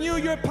to renew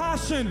your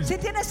passion, Si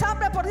tienes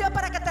hambre por Dios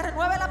para que te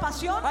renueve la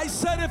pasión. I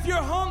said if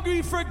you're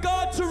hungry for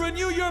God to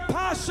renew your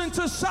passion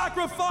to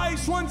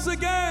sacrifice once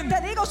again, Te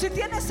digo, si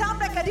tienes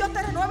hambre, que Dios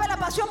te renueve la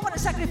pasión por el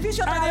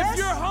sacrificio otra and if vez.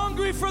 you're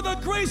hungry for the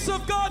grace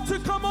of God to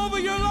come over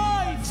your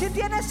life, Si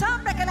tienes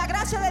hambre, que la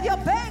gracia de Dios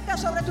venga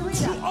sobre tu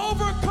vida. to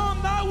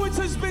overcome that which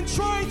has been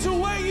trying to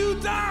weigh you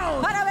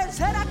down, Para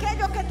vencer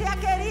aquello que te ha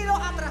querido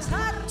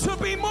atrasar. to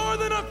be more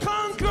than a Para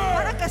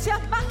conqueror, que seas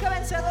más que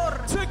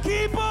vencedor. to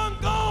keep on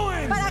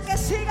going, Para que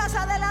sigas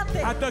adelante.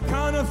 At the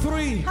count of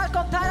 3, Al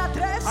contar a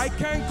 3, I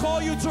can't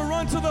call you to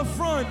run to the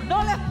front, no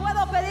les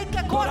puedo pedir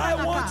que but I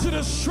corran want you acá.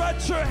 to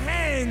stretch your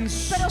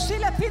hands Pero sí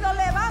les pido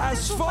levanten as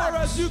sus far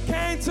manos as you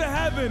can to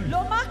heaven.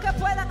 lo más que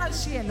puedan al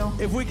cielo.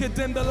 If we could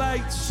dim the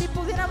lights. Si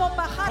pudiéramos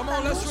bajar Come la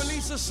on, let's luz.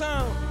 release a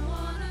sound.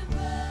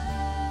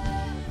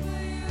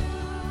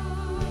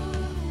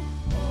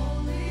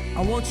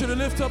 I want you to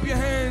lift up your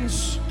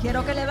hands.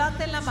 Quiero que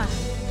levanten la mano.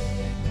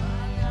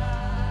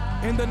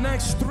 In the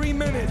next 3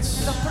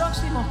 minutes, Los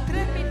próximos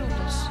 3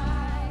 minutos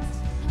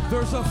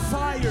there's a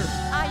fire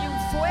hay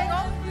un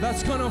fuego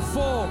that's gonna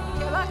fall.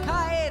 que va a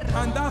caer.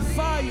 And that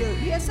fire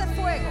Y ese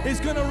fuego is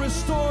gonna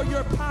restore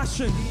your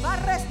passion. va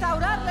a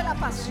restaurarle la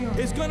pasión.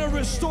 It's gonna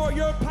restore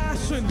your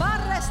passion. Va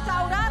a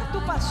restaurar tu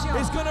pasión.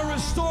 It's gonna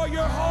restore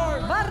your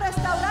heart Va a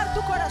restaurar tu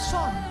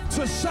corazón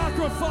to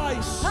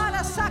sacrifice.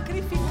 para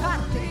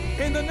sacrificarte.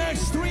 In the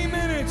next 3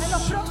 minutes, En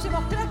los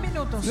próximos 3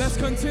 minutos let's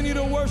continue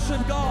to worship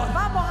God.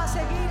 vamos a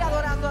seguir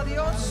adorando a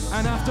Dios.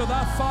 And after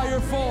that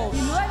fire falls,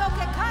 Y luego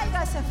que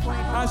caiga ese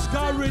fuego, as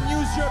God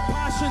renews your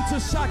passion to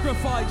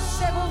sacrifice,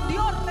 según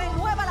Dios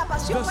renueva la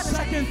pasión the para el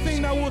second sacrificio,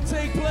 thing that will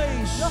take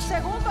place lo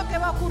segundo que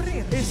va a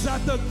ocurrir is that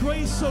the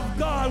grace of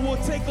God will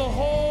take a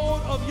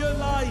hold of your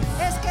life.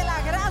 es que la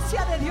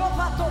gracia de Dios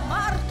va a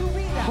tomar tu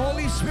vida.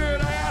 Holy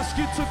Spirit, I ask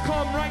you to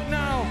come right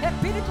now.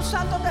 Espíritu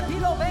Santo, te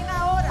pido, ven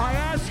ahora. I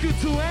ask you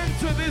to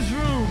enter this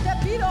room Te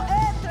pido,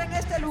 entra en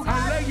este and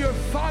lugar let your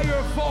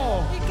fire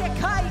fall. y que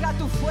caiga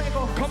tu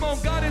fuego. Come on,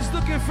 God is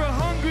looking for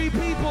hungry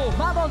people.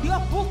 Vamos,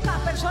 Dios busca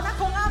personas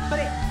con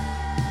hambre.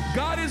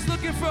 God is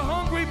looking for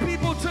hungry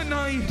people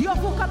tonight. Dios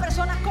busca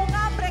personas con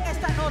hambre en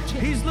esta noche.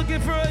 He's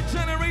looking for a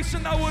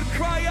generation that would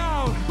cry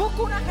out,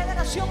 Busca una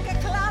generación que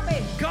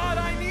clame. God,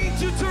 I need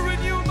you to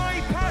renew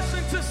my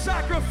passion to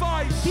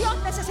sacrifice. Dios,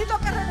 necesito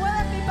que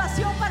renueves mi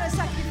pasión para el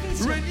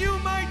sacrificio. Renew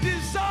my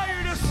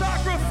desire to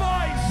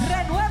sacrifice.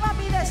 Renueva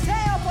mi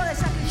deseo por el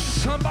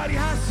sacrificio. Somebody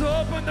has to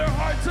open their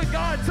heart to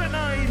God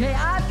tonight. Que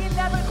alguien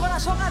le abra el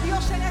corazón a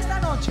Dios en esta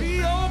noche.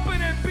 Be open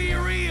and be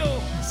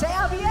real.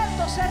 Sea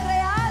abierto, sea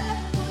real.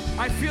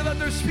 I feel that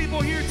there's people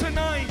here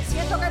tonight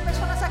Siento que hay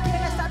personas aquí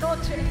en esta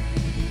noche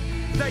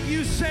that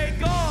you say,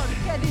 God,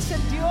 que dicen,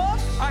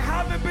 Dios, I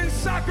haven't been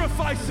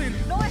sacrificing.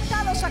 no he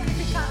estado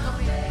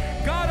sacrificándome.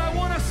 God, I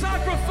want to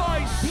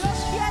sacrifice. Dios,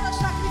 quiero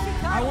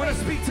I want to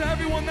sacrificarme. speak to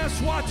everyone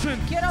that's watching.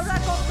 Quiero hablar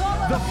con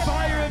todos The los que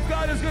fire of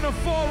God is going to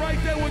fall right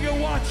there when you're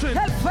watching.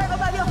 el fuego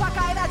de Dios va a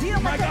caer allí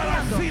donde My esté God, I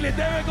mirando. feel it.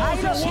 There it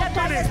Ahí goes lo in 1 siento,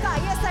 ahí minute.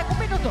 está, en un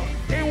minuto.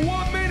 In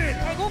 1 minute,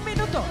 En un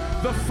minuto,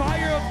 the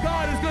fire of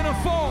God is going to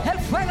fall. el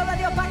fuego de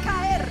Dios va a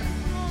caer.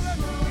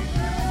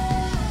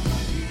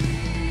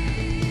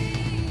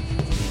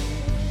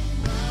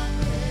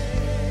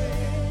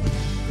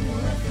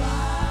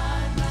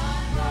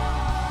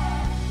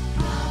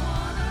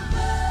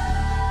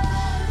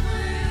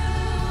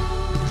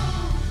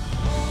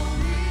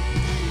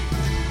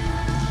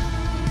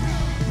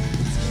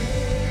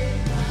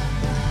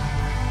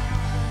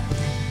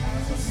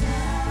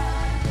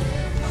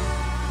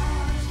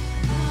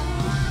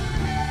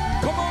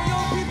 Come on,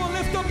 young people,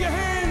 lift up your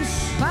hands.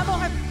 Vamos,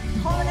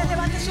 jóvenes,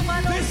 levanten su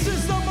mano. This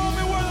is the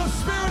moment where the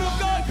Spirit of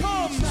God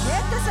comes.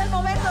 Este es el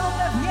momento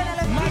donde viene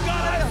el My Espíritu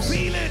God, de I Dios.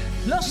 feel it.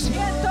 Lo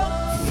siento,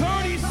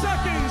 30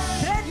 seconds.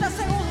 30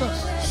 segundos.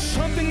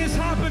 Something is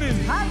happening.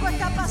 Algo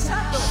está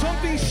pasando.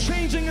 Something's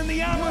changing in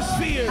the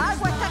atmosphere.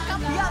 Algo está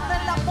cambiando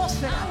en la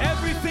atmósfera.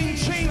 Everything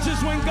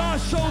changes when God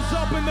shows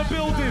up in the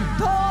building.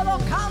 Todo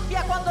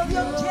cambia cuando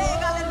Dios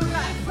llega al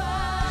lugar.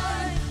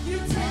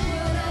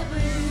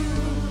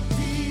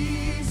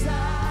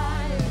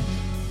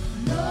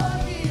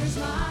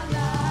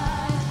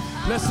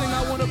 Let's sing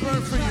I Want to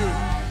Burn for You.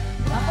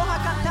 Vamos a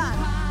cantar.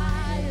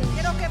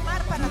 Quiero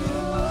quemar para ti.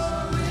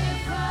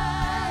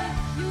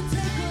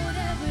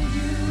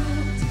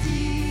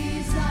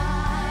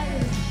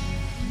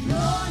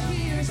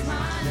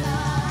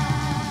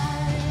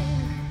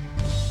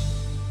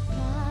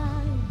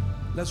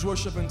 Let's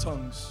worship in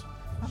tongues.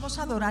 Vamos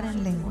a adorar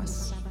en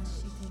lenguas.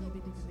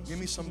 Give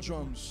me some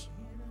drums.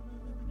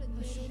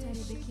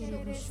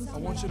 I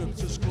want you to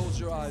just close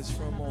your eyes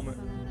for a moment.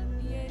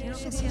 Quiero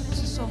que cierren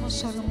sus ojos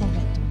solo un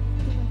momento.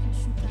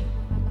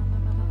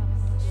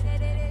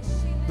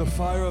 The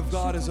fire of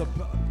God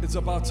is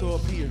about to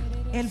appear.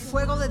 El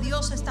fuego de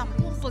Dios está a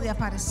punto de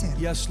aparecer.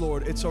 Yes,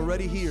 Lord, it's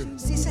already here.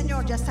 Sí,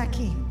 Señor, ya está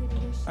aquí.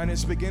 And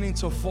it's beginning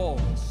to fall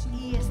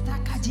Y está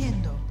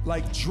cayendo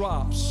like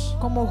drops.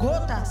 como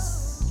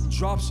gotas.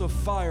 Drops of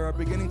fire are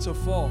beginning to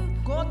fall.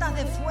 Gotas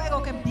de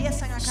fuego que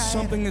empiezan a caer.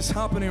 Something is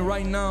happening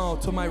right now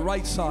to my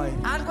right side.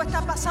 Algo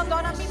está pasando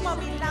ahora mismo a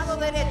mi lado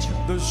derecho.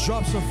 There's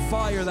drops of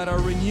fire that are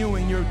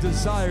renewing your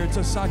desire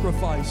to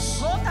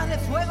sacrifice. Gotas de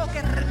fuego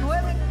que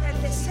renueven el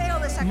deseo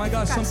de My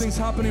God, sacrificarse. something's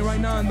happening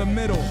right now in the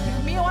middle.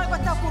 Dios mío, algo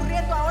está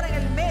ocurriendo ahora en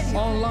el medio.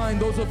 Online,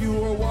 those of you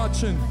who are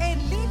watching, En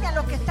línea, los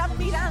los que están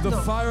mirando.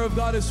 The fire of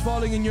God is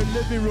falling in your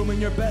living room, in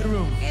your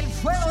bedroom. El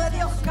fuego de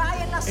Dios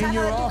cae en la sala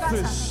your de tu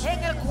office. casa,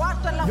 en el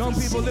cuarto, en la Young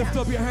people, oficina. lift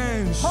up your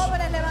hands.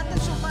 Jóvenes, levanten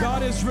sus God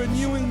manos. is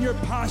renewing your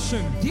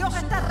passion. Dios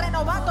está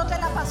renovándote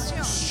la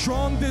pasión.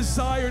 Strong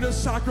desire to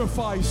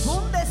sacrifice.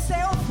 Un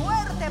deseo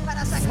fuerte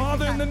para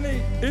Father,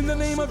 sacrificar. in the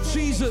name of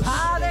Jesus,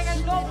 Padre, en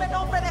el nombre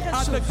de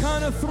at the Jesús.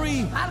 count of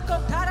 3, Al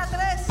contar a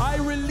 3, I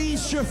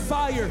release your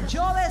fire.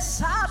 yo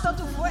desato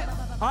tu fuego.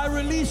 I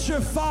release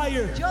your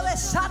fire. Yo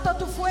desato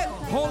tu fuego.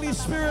 Holy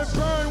Spirit,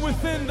 burn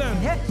within them.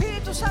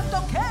 Espíritu Santo,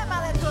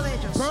 quema dentro de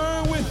ellos.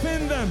 Burn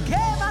within them.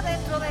 Quema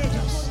dentro de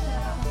ellos.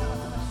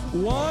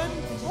 1,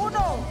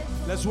 1.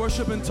 let's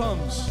worship in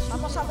tongues.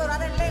 Vamos a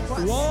adorar en lenguas.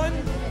 1,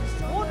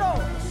 1,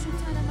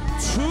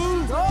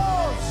 2,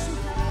 2,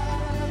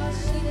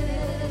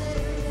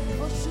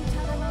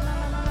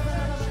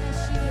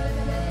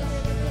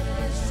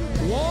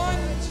 1,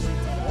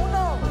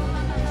 1,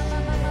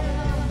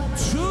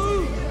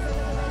 2,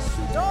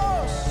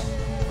 2,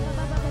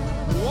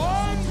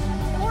 1.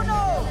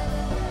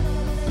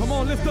 1. Come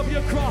on, lift up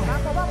your cry.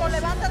 Vamos, vamos,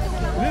 levanta tu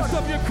Lift clamor.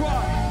 up your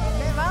cry.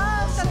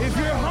 Levanta tu If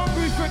you're clamor.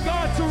 hungry for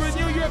God to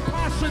renew your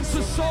passion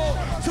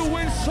to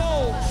win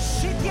souls,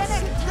 Si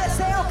tienes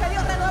deseo que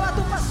Dios renueva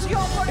tu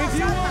pasión por if las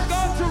you want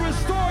God almas, to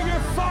restore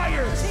your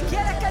fire, si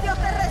quieres que Dios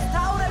te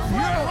restaure el your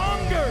fuego,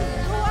 hunger,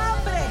 tu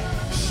hambre,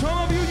 some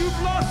of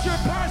you've lost your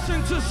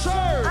passion to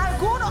serve.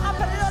 algunos han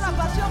perdido la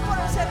pasión por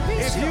el If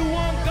servicio. you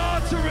want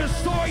God to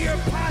restore your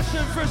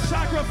passion for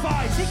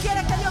sacrifice, Si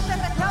quieres que Dios te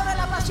restaure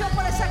la pasión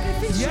por el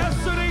sacrificio,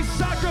 yesterday's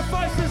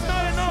sacrifice is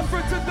not enough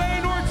for today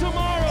nor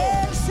tomorrow.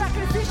 el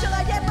sacrificio de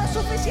ayer no es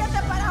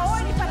suficiente para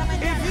hoy ni para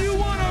mañana. If you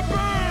want to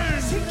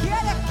burn, Si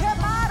quieres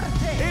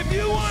quemarte, if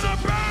you want to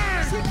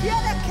burn, si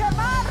quieres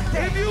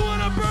quemarte, if you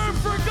want to burn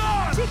for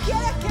God, si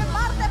quieres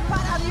quemarte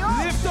para Dios,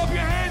 lift up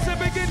your hands and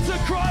begin to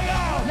cry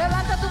out.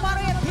 levanta tu mano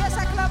y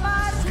empieza a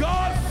clamar.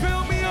 God,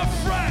 fill me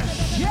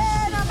afresh.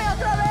 Lléname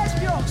otra vez,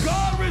 Dios.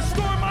 God,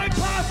 restore my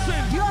passion.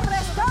 Dios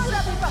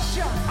restaura mi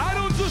pasión. I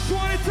don't just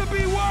want it to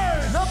be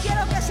words. No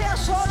quiero que sea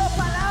solo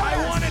I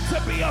want palabras. it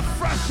to be a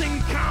fresh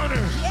encounter,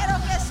 Quiero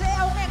que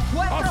sea un a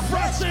encuentro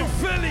fresh fresco,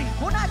 filling.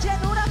 una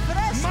llenura My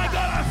fresca.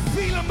 God, I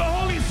feel Him. The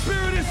Holy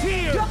Spirit is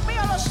here. Dios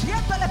mío, lo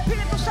siento, el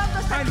Espíritu Santo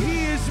está And aquí.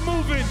 He is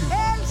moving.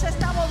 Él se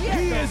está He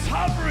moviendo. is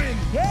hovering.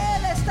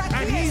 Él está And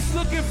aquí He's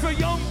looking for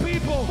young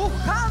people.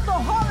 buscando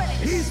jóvenes,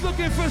 He's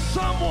looking for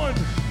someone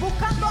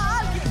buscando a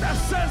alguien that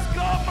says,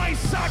 God, my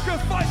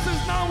sacrifice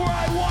is not where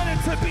I want it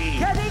to be.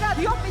 que diga,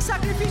 Dios, mi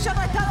sacrificio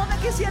no está donde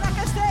quisiera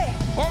que esté.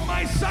 Or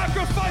my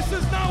sacrifice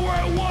is not where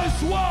it was.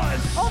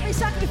 O mi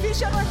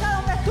sacrificio no está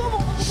donde estuvo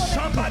un momento.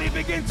 Somebody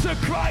begin to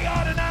cry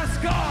out and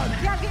ask God,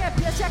 Que alguien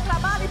empiece a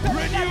clamar y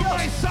pedirle a renew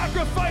my Dios,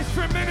 sacrifice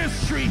for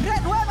ministry.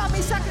 renueva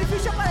mi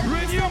sacrificio para el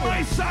Renew my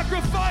ministerio.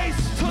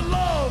 sacrifice to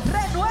love.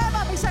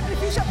 Renueva mi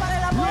sacrificio para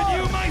el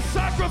Renew amor. my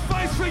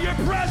sacrifice for your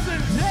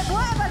presence.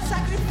 Renueva el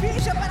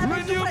sacrificio para mi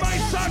Renew my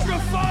presencia.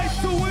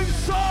 sacrifice to win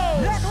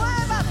souls.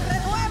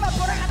 Renueva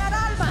por ganar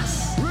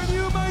almas.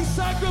 Renew my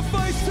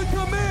sacrifice to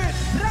commit.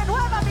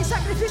 Renueva mi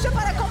sacrificio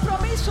para el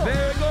compromiso.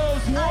 There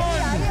goes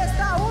Ahí 1,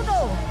 está. 1,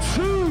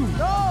 2,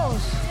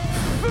 2,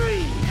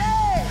 3.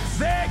 3.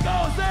 There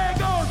goes.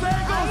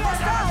 Ahí My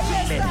está, God, I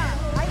ahí feel it. está.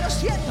 Ahí lo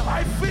siento.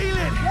 I feel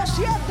it. Lo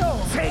siento.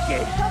 Take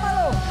it.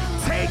 Tómalo.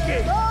 Take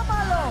it.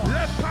 Tómalo.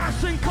 Let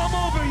passion come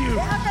over you.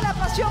 Deja que la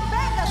pasión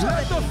venga sobre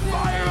Let the ti.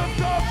 fire of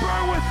God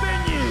burn within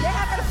you.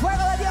 Deja que el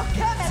fuego de Dios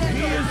queme He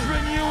dentro de is ti.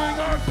 renewing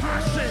our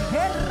passion.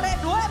 Él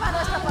renueva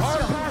nuestra Our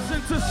pasión.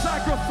 passion to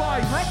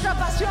sacrifice. Nuestra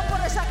pasión por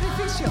el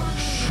sacrificio.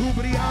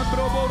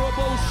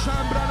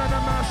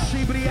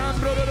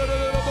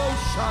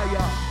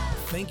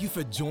 Thank you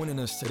for joining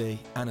us today,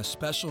 and a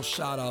special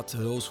shout out to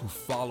those who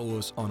follow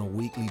us on a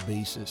weekly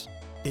basis.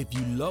 If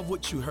you love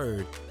what you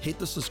heard, hit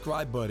the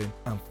subscribe button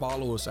and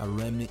follow us at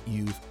Remnant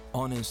Youth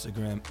on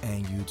Instagram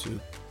and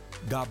YouTube.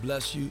 God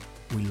bless you.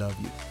 We love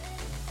you.